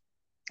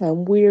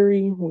 I'm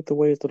weary with the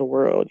ways of the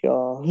world,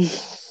 y'all.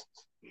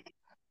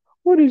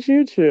 What did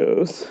you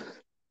choose?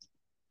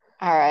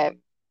 All right.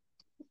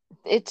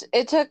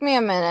 It took me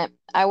a minute.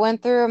 I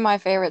went through my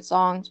favorite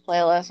songs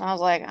playlist and I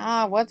was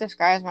like, what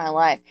describes my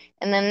life?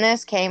 And then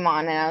this came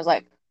on and I was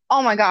like,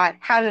 oh my God,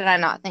 how did I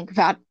not think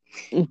about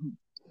it?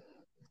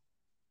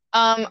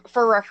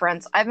 For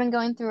reference, I've been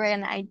going through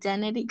an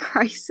identity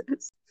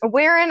crisis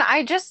wherein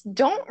I just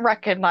don't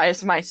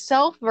recognize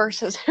myself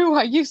versus who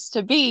I used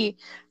to be.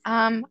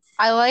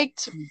 I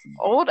liked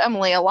old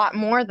Emily a lot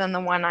more than the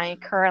one I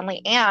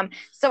currently am,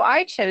 so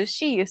I chose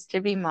She Used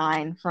to Be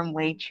Mine from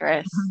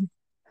Waitress.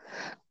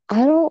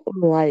 I don't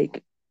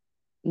like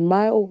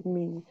my old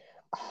me.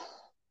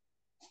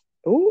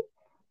 Oh,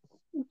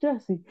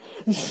 Jesse.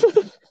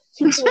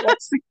 She pulled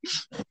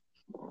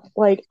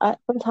Like I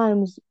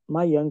sometimes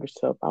my younger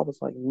self, I was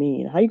like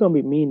mean. How you gonna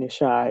be mean and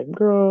shy,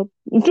 girl?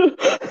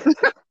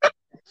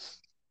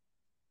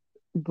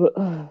 But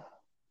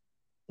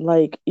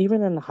like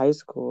even in high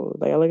school,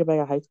 like I look back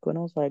at high school and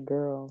I was like,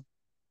 girl.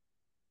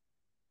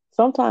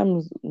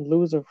 Sometimes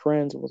losing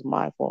friends was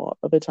my fault.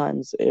 Other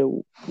times it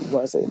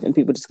wasn't, and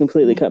people just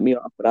completely cut me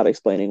off without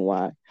explaining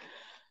why.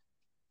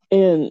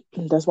 And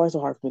that's why it's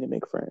so hard for me to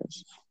make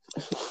friends.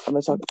 I'm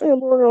gonna talk, hey,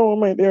 Laura, I'm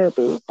my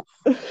therapist,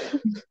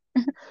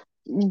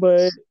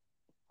 but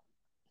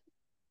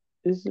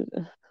it's,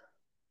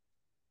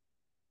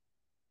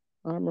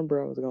 I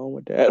remember I was going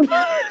with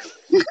that.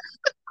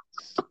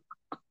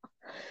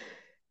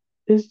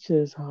 It's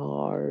just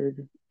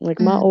hard.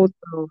 Like my Mhm. old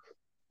self,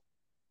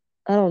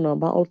 I don't know.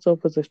 My old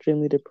self was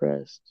extremely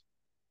depressed,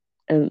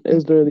 and it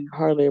was literally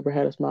hardly ever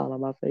had a smile on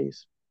my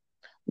face.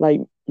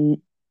 Like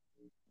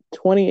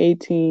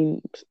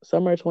 2018,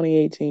 summer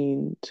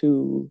 2018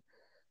 to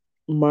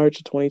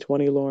March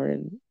 2020,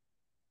 Lauren,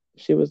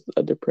 she was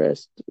a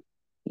depressed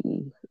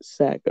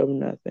sack of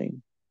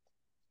nothing.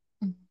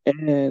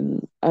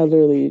 And I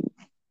literally,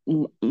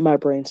 my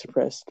brain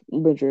suppressed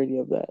majority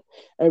of that.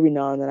 Every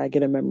now and then I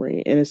get a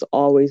memory, and it's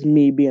always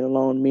me being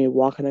alone, me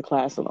walking to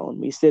class alone,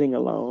 me sitting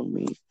alone,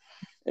 me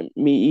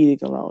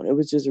eating alone. It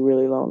was just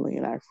really lonely,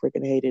 and I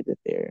freaking hated it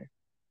there.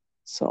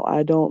 So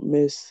I don't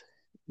miss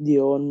the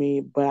old me,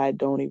 but I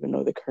don't even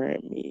know the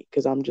current me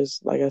because I'm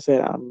just like I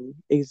said, I'm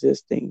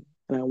existing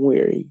and I'm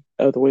weary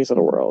of the ways of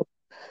the world.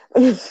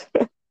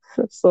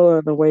 So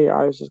in a way,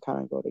 ours just kind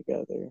of go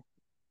together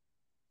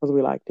because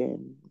we locked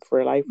in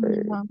for life, or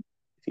Yeah.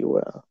 if you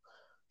will,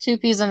 Two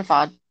peas in a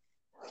pod.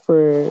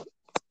 for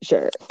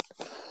sure.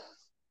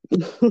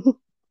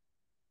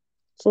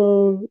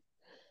 So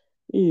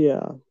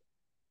yeah,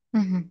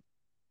 Hmm.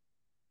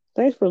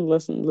 thanks for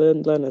listening,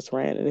 letting us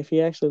rant. And if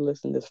you actually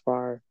listened this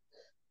far,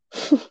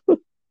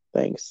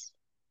 thanks.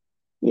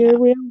 Yeah, Yeah.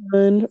 we are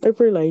done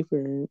for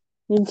lifer.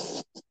 Yep,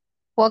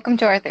 Welcome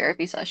to our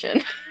therapy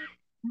session.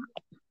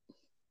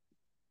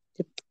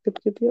 yep,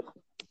 yep, yep.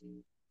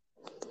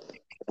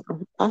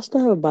 I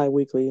still have a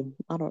bi-weekly.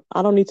 I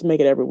don't need to make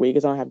it every week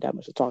because I don't have that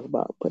much to talk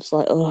about. But it's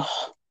like, ugh,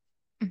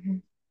 Hmm.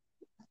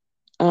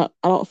 I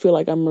don't feel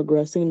like I'm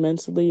regressing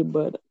mentally,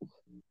 but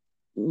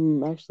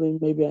actually,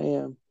 maybe I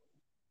am.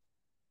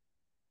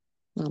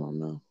 I don't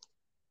know.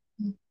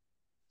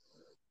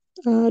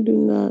 I do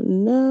not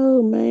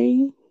know,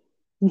 man.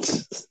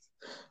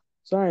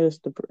 Sorry, this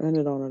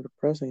ended on a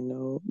depressing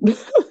note.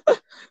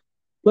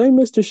 Blame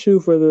Mr. Shu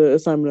for the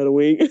assignment of the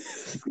week.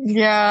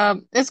 Yeah,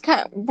 it's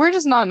kind of, we're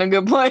just not in a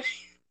good place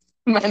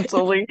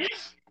mentally.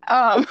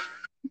 Um,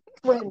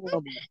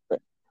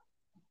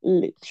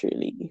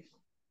 Literally.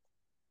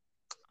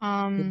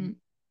 um,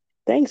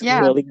 Thanks,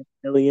 yeah.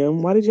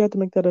 William. Why did you have to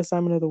make that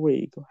assignment of the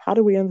week? How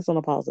do we end this on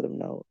a positive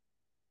note?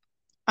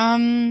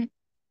 Um,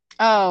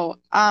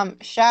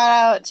 shout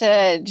out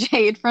to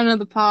Jade, friend of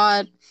the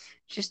pod.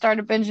 She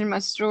started binging my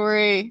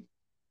story.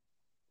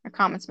 Her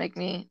comments make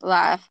me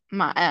laugh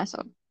my ass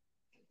off.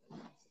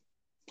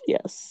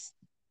 Yes.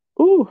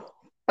 Ooh.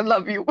 I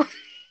love you.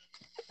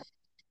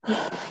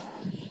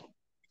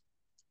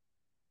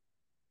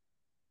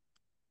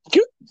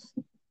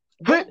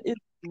 What is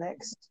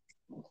next?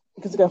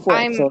 Because we got four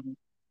I'm episodes.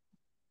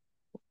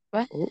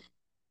 what? Oh,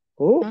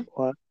 oh, Huh?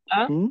 what?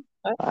 Huh? Hmm?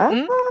 What? Ah?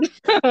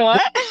 Hmm?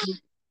 What?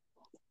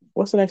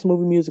 What's the next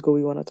movie musical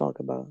we want to talk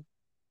about?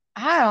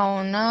 I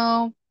don't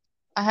know.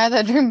 I had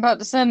that dream about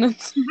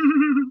Descendants.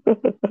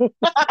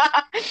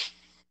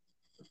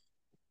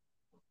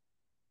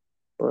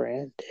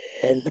 Brandon.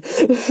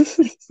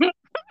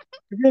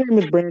 Your name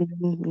is Brandon.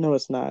 No,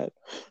 it's not.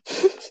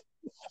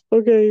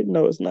 Okay,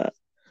 no, it's not.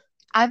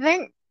 I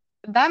think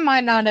that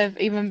might not have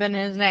even been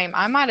his name.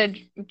 I might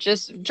have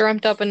just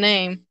dreamt up a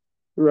name, and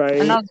that Right.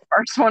 was the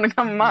first one to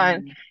come to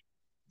mind.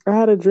 I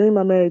had a dream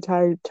I married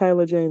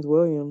Tyler James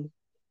Williams,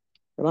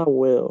 and I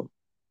will.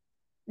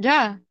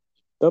 Yeah,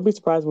 Don't be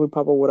surprised when we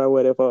pop up with our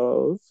wedding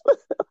photos.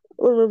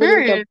 Remember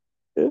they come.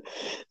 period.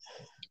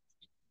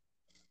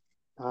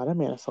 Oh, that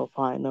man is so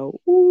fine though.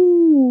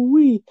 Ooh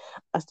wee.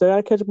 I still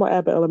gotta catch up on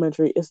Abbott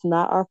Elementary. It's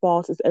not our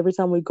fault. It's every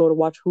time we go to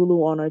watch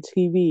Hulu on our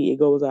TV, it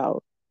goes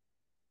out.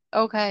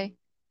 Okay.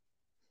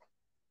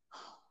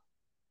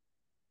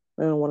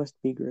 I don't want us to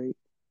be great.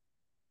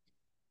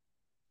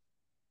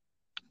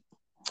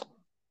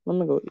 I'm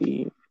gonna go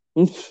eat.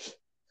 My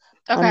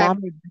Okay. mom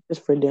made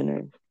breakfast for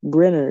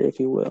dinner, if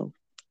you will.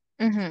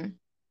 Mm-hmm.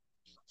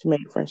 She made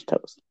French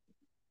toast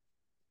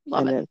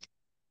Love and it.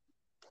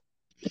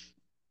 then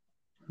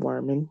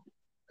warming.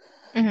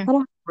 Mm-hmm. I don't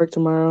have to work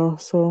tomorrow,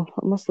 so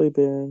I'm gonna sleep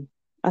in.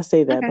 I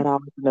say that, Okay. but I'll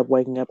end up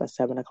waking up at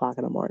 7 o'clock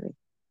in the morning.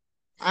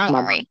 Don't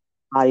My worry.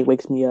 body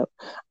wakes me up.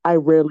 I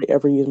rarely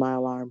ever use my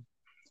alarm.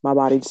 My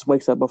body just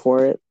wakes up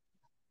before it.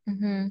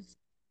 Mm-hmm.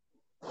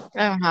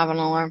 I don't have an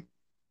alarm.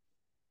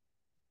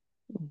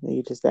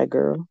 You just that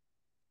girl.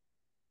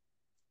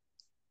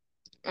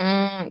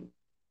 Mm,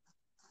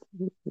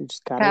 You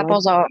just got it like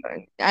Papple's all,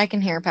 I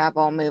can hear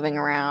Papple moving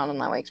around, and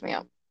that wakes me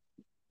up.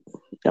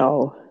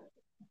 oh.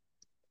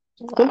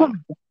 So, Sometimes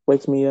it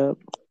wakes me up.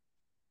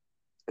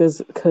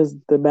 Because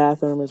the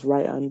bathroom is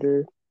right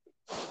under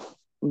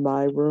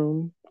my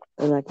room,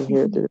 and I can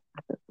hear it through.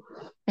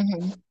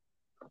 Mm-hmm.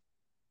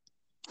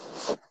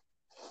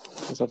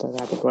 Sometimes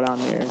I have to go down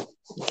there,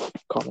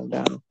 calm them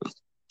down,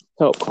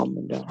 help calm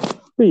them down.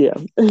 But yeah,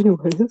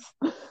 anyways.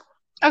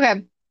 Okay. Yeah,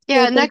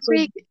 Yeah, thanks next for.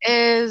 week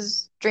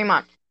is Dream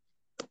Month.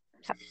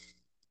 So,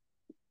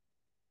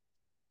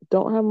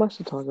 Don't have much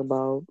to talk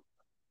about.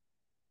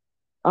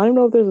 I don't even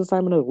know if there's an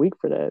assignment of the week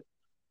for that,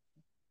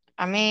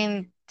 I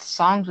mean,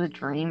 songs with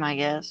Dream, I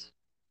guess.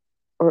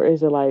 or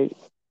is it like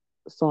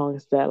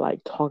songs that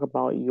like talk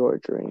about your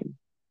dream?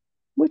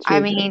 What's I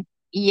your dream? mean,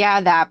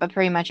 yeah, that, but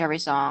pretty much every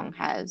song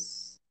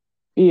has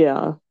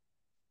Yeah.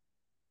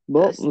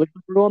 Well, this. look,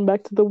 we're going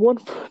back to the one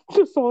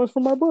the songs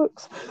from my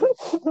books.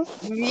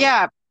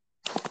 Yeah,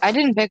 I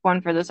didn't pick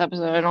one for this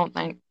episode, I don't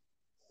think.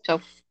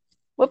 So,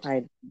 whoops.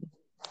 I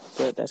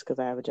But that's because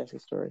I have a Jesse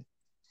story.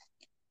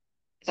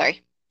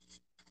 Sorry.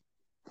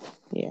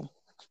 Yeah.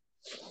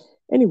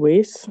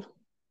 Anyways,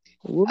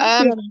 we'll see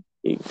Um, you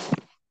next week.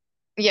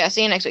 yeah,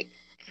 see you next week.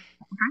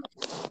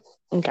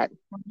 Okay.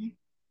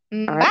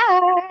 All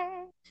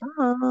right.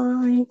 Bye.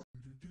 Bye.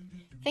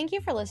 Thank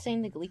you for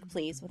listening to Gleek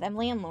Please with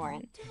Emily and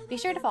Lauren. Be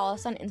sure to follow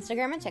us on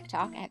Instagram and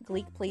TikTok at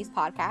Gleek Please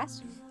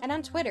Podcast and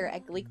on Twitter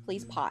at Gleek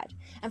Please Pod.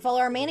 And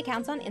follow our main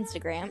accounts on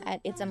Instagram at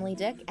It's Emily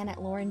Dick and at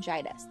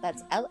Laryngitis.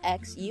 That's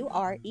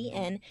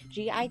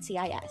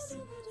LXURENGITIS.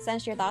 Send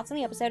us your thoughts on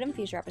the episode and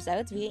future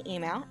episodes via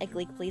email at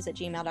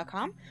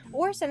gleekplease@gmail.com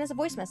or send us a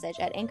voice message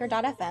at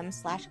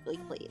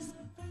anchor.fm/gleekplease.